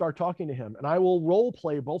I will start talking to him, and I will role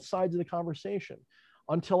play both sides of the conversation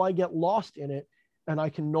until I get lost in it and I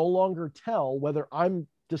can no longer tell whether I'm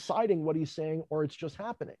deciding what he's saying or it's just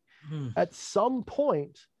happening. At some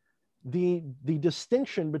point, the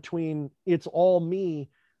distinction between it's all me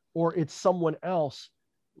or it's someone else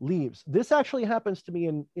leaves. This actually happens to me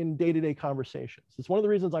in day-to-day conversations. It's one of the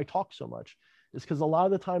reasons I talk so much, is because a lot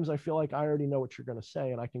of the times I feel like I already know what you're going to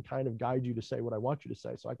say, and I can kind of guide you to say what I want you to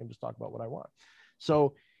say, so I can just talk about what I want.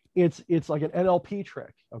 So it's like an NLP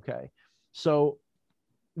trick. Okay. So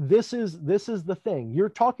this is the thing. You're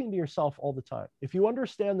talking to yourself all the time. If you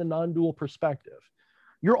understand the non-dual perspective,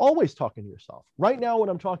 you're always talking to yourself. Right now, when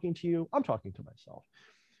I'm talking to you, I'm talking to myself.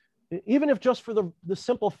 Even if just for the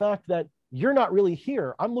simple fact that you're not really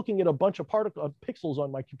here, I'm looking at a bunch of pixels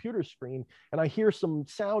on my computer screen, and I hear some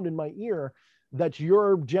sound in my ear that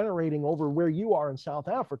you're generating over where you are in South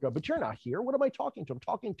Africa, but you're not here. What am I talking to? I'm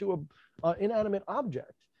talking to an inanimate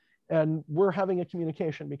object, and we're having a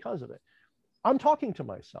communication because of it. I'm talking to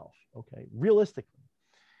myself, okay, realistically.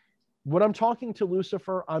 When I'm talking to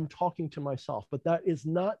Lucifer, I'm talking to myself, but that is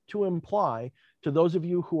not to imply to those of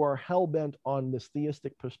you who are hell-bent on this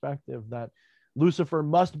theistic perspective that Lucifer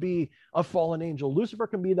must be a fallen angel. Lucifer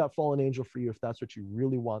can be that fallen angel for you if that's what you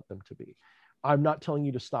really want them to be. I'm not telling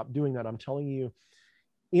you to stop doing that. I'm telling you,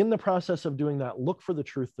 in the process of doing that, look for the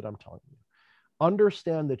truth that I'm telling you.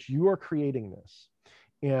 Understand that you are creating this.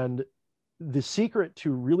 And the secret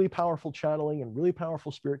to really powerful channeling and really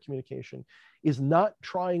powerful spirit communication is not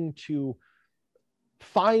trying to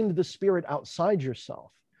find the spirit outside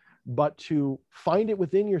yourself, but to find it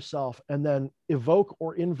within yourself and then evoke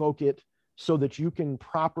or invoke it so that you can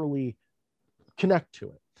properly connect to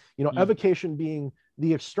it. Evocation being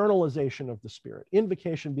the externalization of the spirit,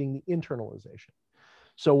 invocation being the internalization.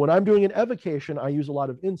 So when I'm doing an evocation, I use a lot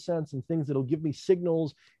of incense and things that'll give me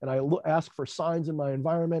signals, and I ask for signs in my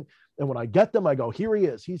environment. And when I get them, I go, here he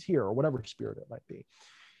is, he's here, or whatever spirit it might be.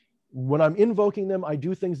 When I'm invoking them, I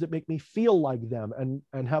do things that make me feel like them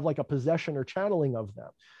and have like a possession or channeling of them,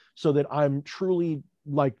 so that I'm truly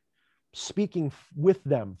like speaking with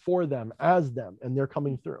them, for them, as them, and they're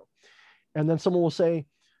coming through. And then someone will say,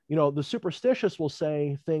 the superstitious will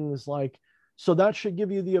say things like, so that should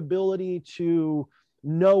give you the ability to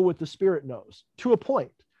know what the spirit knows. To a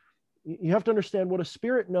point. You have to understand what a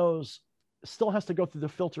spirit knows still has to go through the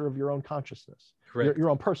filter of your own consciousness, your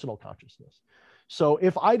own personal consciousness. So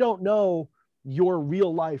if I don't know your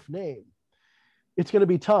real life name, it's going to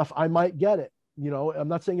be tough. I might get it. I'm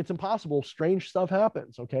not saying it's impossible. Strange stuff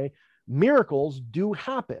happens. Okay. Miracles do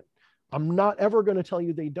happen. I'm not ever going to tell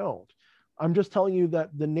you they don't. I'm just telling you that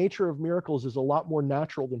the nature of miracles is a lot more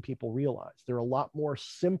natural than people realize. They're a lot more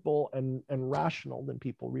simple and rational than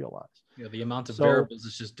people realize. Yeah, the amount of variables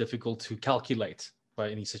is just difficult to calculate by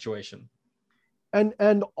any situation.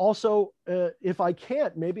 And also, if I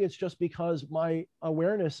can't, maybe it's just because my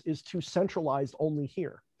awareness is too centralized only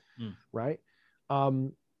here, right?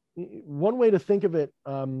 One way to think of it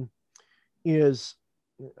is,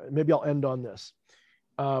 maybe I'll end on this.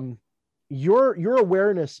 Your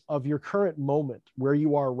awareness of your current moment, where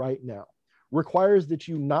you are right now, requires that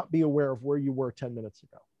you not be aware of where you were 10 minutes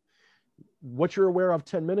ago. What you're aware of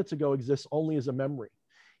 10 minutes ago exists only as a memory.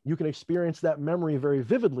 You can experience that memory very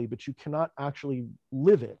vividly, but you cannot actually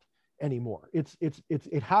live it anymore. It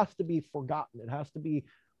has to be forgotten. It has to be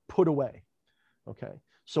put away. Okay.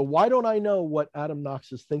 So why don't I know what Adam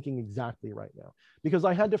Knox is thinking exactly right now? Because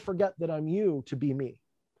I had to forget that I'm you to be me.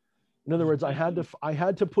 In other words, I had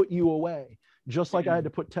to put you away, just like I had to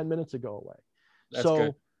put 10 minutes ago away. That's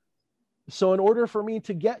good. So in order for me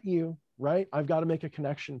to get you, right, I've got to make a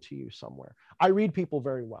connection to you somewhere. I read people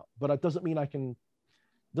very well, but it doesn't mean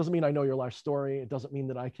I know your life story. It doesn't mean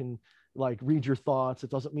that I can like read your thoughts.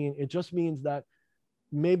 It just means that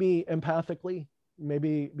maybe empathically,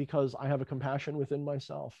 maybe because I have a compassion within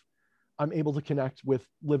myself, I'm able to connect with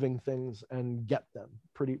living things and get them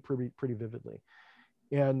pretty vividly.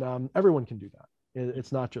 And everyone can do that.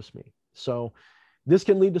 It's not just me. So this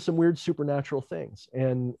can lead to some weird supernatural things,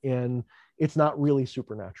 and it's not really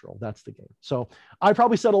supernatural. That's the game. So I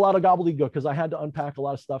probably said a lot of gobbledygook because I had to unpack a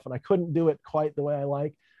lot of stuff and I couldn't do it quite the way I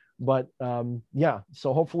like. But yeah,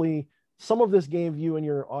 so hopefully some of this gave you and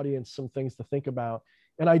your audience some things to think about.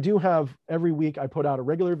 And I do have, every week I put out a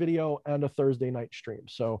regular video and a Thursday night stream.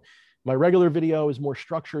 So my regular video is more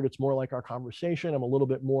structured. It's more like our conversation. I'm a little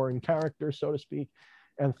bit more in character, so to speak.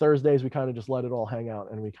 And Thursdays, we kind of just let it all hang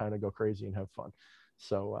out and we kind of go crazy and have fun.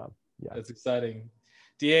 So yeah. That's exciting.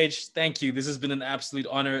 DH, thank you. This has been an absolute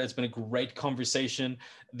honor. It's been a great conversation.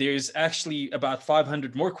 There's actually about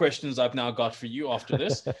 500 more questions I've now got for you after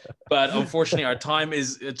this, but unfortunately our time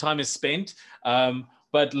is spent.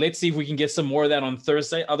 But let's see if we can get some more of that on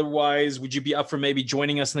Thursday. Otherwise, would you be up for maybe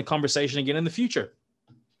joining us in the conversation again in the future?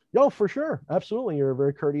 No, for sure. Absolutely. You're a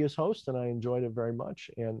very courteous host and I enjoyed it very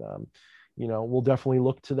much. And, you know, we'll definitely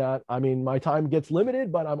look to that. I mean, my time gets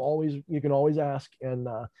limited, but you can always ask. And,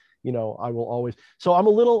 you know, I will always. So I'm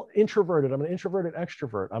a little introverted. I'm an introverted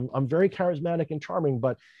extrovert. I'm very charismatic and charming.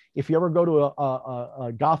 But if you ever go to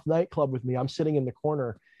a goth nightclub with me, I'm sitting in the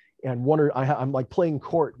corner and I'm like playing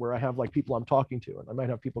court where I have like people I'm talking to, and I might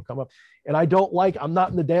have people come up, and I'm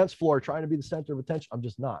not in the dance floor trying to be the center of attention. I'm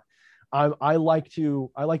just not. I like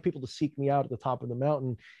people to seek me out at the top of the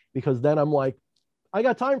mountain, because then I'm like, I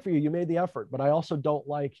got time for you. You made the effort. But I also don't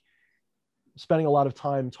like spending a lot of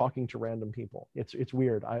time talking to random people. It's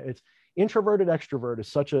weird. It's introverted extrovert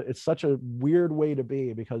is such a weird way to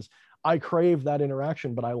be, because I crave that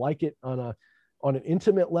interaction, but I like it on an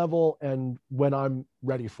intimate level and when I'm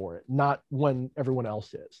ready for it, not when everyone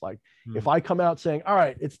else is. Like if I come out saying, all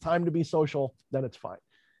right, it's time to be social, then it's fine.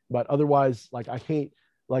 But otherwise, like I hate,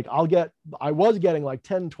 like I was getting like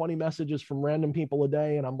 10, 20 messages from random people a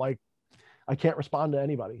day. And I'm like, I can't respond to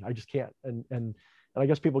anybody. I just can't. And I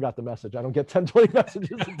guess people got the message. I don't get 10, 20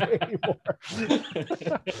 messages a day anymore.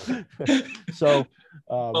 So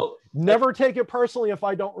never take it personally if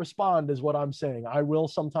I don't respond, is what I'm saying. I will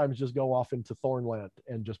sometimes just go off into Thorne land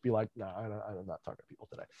and just be like, no, I'm not talking to people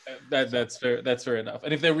today. That's fair. That's fair enough.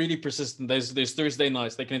 And if they're really persistent, there's Thursday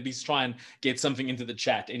nights. They can at least try and get something into the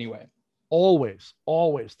chat anyway. Always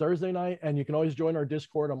Thursday night. And you can always join our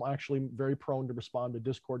Discord. I'm actually very prone to respond to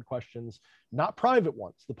Discord questions, not private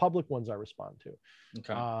ones, the public ones I respond to.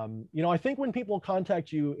 Okay. You know, I think when people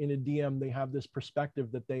contact you in a DM, they have this perspective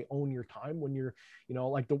that they own your time when you're, you know,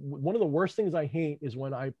 like one of the worst things I hate is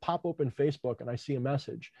when I pop open Facebook and I see a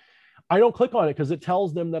message. I don't click on it because it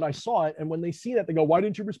tells them that I saw it. And when they see that, they go, why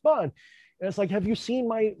didn't you respond? And it's like, have you seen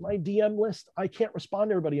my DM list? I can't respond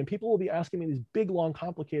to everybody. And people will be asking me these big, long,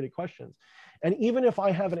 complicated questions. And even if I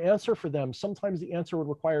have an answer for them, sometimes the answer would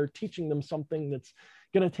require teaching them something that's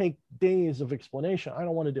going to take days of explanation. I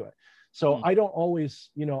don't want to do it. So I don't always,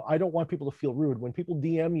 you know, I don't want people to feel rude. When people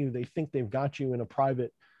DM you, they think they've got you in a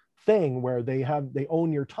private thing where they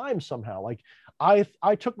own your time somehow. Like I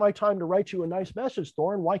took my time to write you a nice message,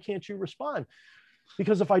 Thorne. Why can't you respond?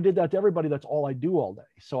 Because if I did that to everybody, that's all I do all day.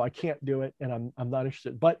 So I can't do it, and I'm not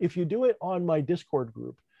interested. But if you do it on my Discord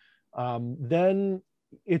group, then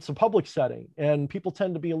it's a public setting, and people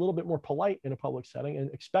tend to be a little bit more polite in a public setting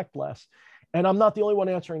and expect less. And I'm not the only one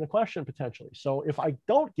answering the question potentially. So if I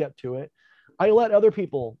don't get to it, I let other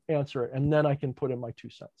people answer it, and then I can put in my 2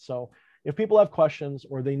 cents. So if people have questions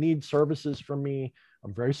or they need services from me,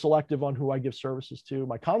 I'm very selective on who I give services to.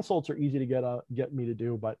 My consults are easy to get me to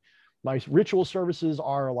do, but my ritual services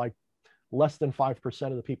are like less than 5%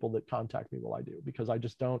 of the people that contact me will I do, because I'm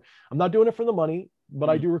not doing it for the money, but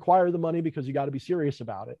I do require the money because you got to be serious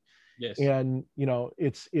about it. Yes. And you know,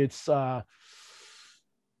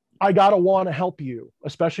 I got to want to help you,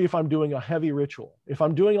 especially if I'm doing a heavy ritual. If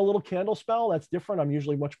I'm doing a little candle spell, that's different. I'm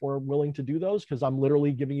usually much more willing to do those because I'm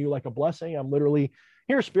literally giving you like a blessing. I'm literally,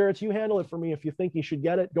 here, spirits, you handle it for me. If you think you should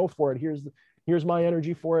get it, go for it. Here's my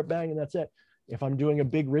energy for it, bang, and that's it. If I'm doing a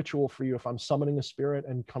big ritual for you, if I'm summoning a spirit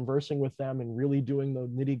and conversing with them and really doing the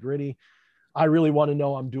nitty gritty, I really want to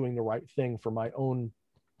know I'm doing the right thing for my own.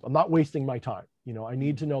 I'm not wasting my time. You know, I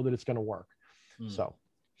need to know that it's going to work. So.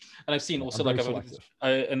 And I've seen also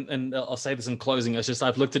and I'll say this in closing. It's just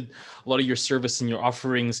I've looked at a lot of your service and your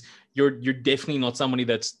offerings. You're definitely not somebody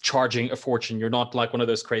that's charging a fortune. You're not like one of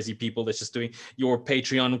those crazy people that's just doing your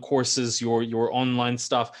Patreon courses, your online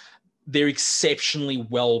stuff. They're exceptionally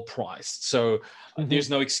well priced. So there's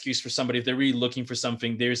no excuse for somebody if they're really looking for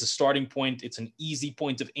something. There's a starting point. It's an easy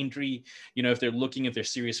point of entry. You know, if they're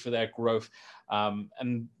serious for that growth.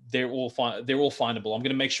 and they're all findable. I'm going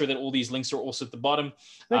to make sure that all these links are also at the bottom.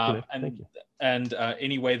 Thank you. And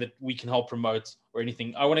any way that we can help promote or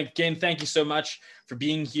anything. I want to again thank you so much for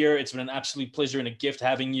being here. It's been an absolute pleasure and a gift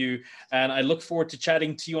having you. And I look forward to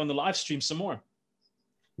chatting to you on the live stream some more.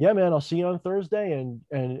 Yeah, man, I'll see you on Thursday,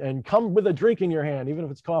 and come with a drink in your hand, even if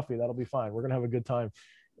it's coffee. That'll be fine. We're gonna have a good time,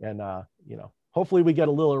 and hopefully we get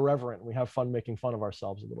a little irreverent. We have fun making fun of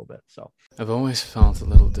ourselves a little bit. So I've always felt a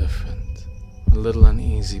little different, a little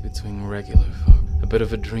uneasy between regular folk, a bit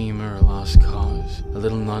of a dreamer, a lost cause, a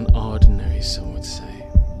little non-ordinary, some would say.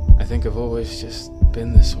 I think I've always just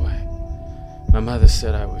been this way. My mother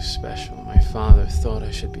said I was special. My father thought I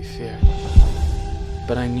should be feared.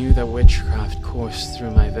 But I knew that witchcraft coursed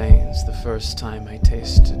through my veins the first time I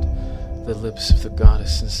tasted the lips of the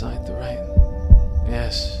goddess inside the rain.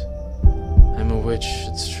 Yes, I'm a witch,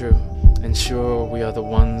 it's true. And sure, we are the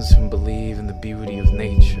ones who believe in the beauty of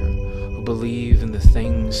nature, who believe in the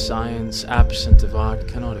things science, absent of art,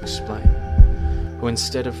 cannot explain, who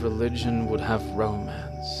instead of religion would have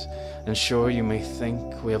romance. And sure, you may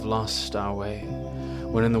think we have lost our way,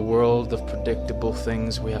 when in the world of predictable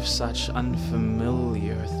things we have such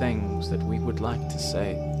unfamiliar things that we would like to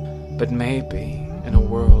say. But maybe in a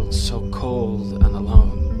world so cold and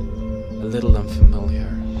alone, a little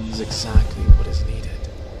unfamiliar is exactly what is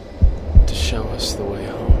needed to show us the way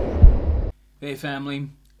home. Hey family,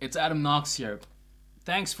 it's Adam Knox here.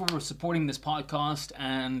 Thanks for supporting this podcast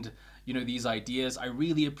and these ideas. I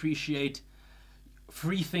really appreciate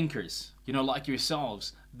free thinkers, like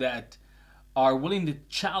yourselves, that are willing to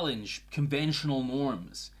challenge conventional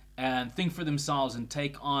norms and think for themselves and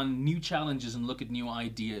take on new challenges and look at new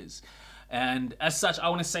ideas. And as such, I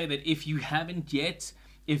want to say that if you haven't yet,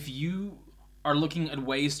 if you are looking at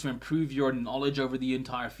ways to improve your knowledge over the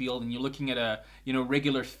entire field and you're looking at a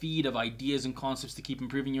regular feed of ideas and concepts to keep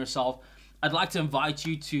improving yourself, I'd like to invite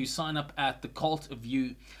you to sign up at the Cult of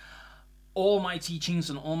You. All my teachings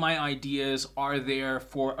and all my ideas are there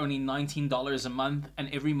for only $19 a month,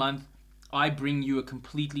 and every month I bring you a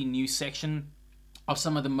completely new section of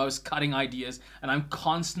some of the most cutting ideas, and I'm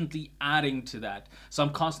constantly adding to that. So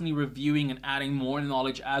I'm constantly reviewing and adding more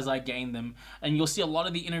knowledge as I gain them, and you'll see a lot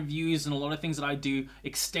of the interviews and a lot of things that I do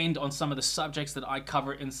extend on some of the subjects that I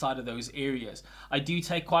cover inside of those areas. I do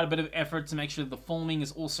take quite a bit of effort to make sure that the filming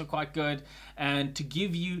is also quite good, and to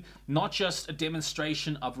give you not just a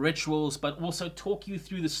demonstration of rituals, but also talk you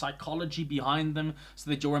through the psychology behind them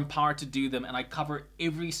so that you're empowered to do them. And I cover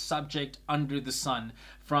every subject under the sun,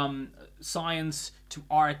 from science to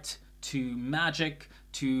art to magic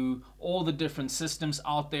to all the different systems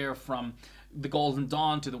out there, from the Golden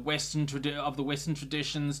Dawn to the Western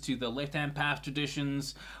traditions to the left-hand path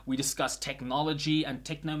traditions. We discuss technology and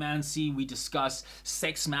technomancy. We discuss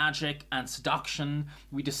sex magic and seduction.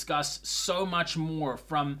 We discuss so much more,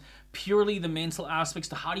 from purely the mental aspects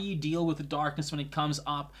to how do you deal with the darkness when it comes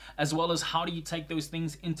up, as well as how do you take those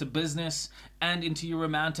things into business and into your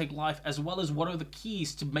romantic life, as well as what are the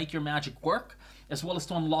keys to make your magic work, as well as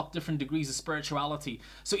to unlock different degrees of spirituality.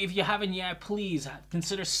 So if you haven't yet, please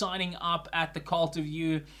consider signing up at the Cult of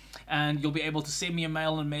You, and you'll be able to send me a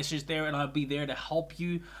mail and message there, and I'll be there to help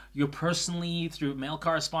you personally through mail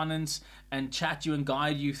correspondence and chat you and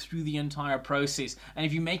guide you through the entire process. And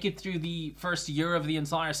if you make it through the first year of the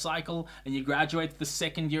entire cycle and you graduate the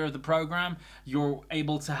second year of the program, you're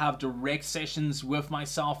able to have direct sessions with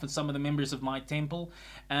myself and some of the members of my temple.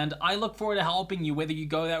 And I look forward to helping you, whether you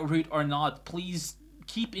go that route or not. Please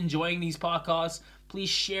keep enjoying these podcasts. Please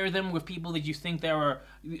share them with people that you think they're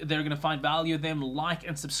going to find value in them. Like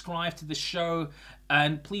and subscribe to the show.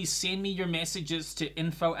 And please send me your messages to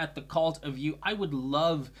info@thecult-of-you. I would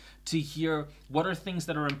love to hear what are things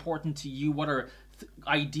that are important to you. What are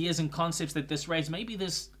ideas and concepts that this raised? Maybe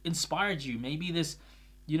this inspired you. Maybe this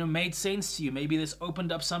made sense to you. Maybe this opened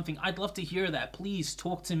up something. I'd love to hear that. Please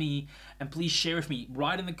talk to me and please share with me.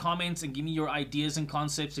 Write in the comments and give me your ideas and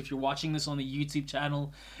concepts. If you're watching this on the YouTube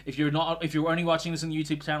channel, if you're only watching this on the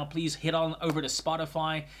YouTube channel, please head on over to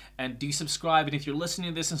Spotify and do subscribe. And if you're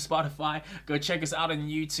listening to this on Spotify, go check us out on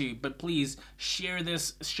YouTube. But please share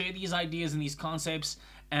these ideas and these concepts,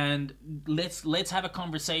 and let's have a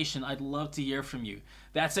conversation. I'd love to hear from you.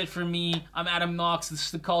 That's it for me. I'm Adam Knox. This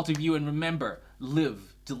is the Cult of You, and remember,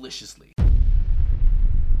 live deliciously.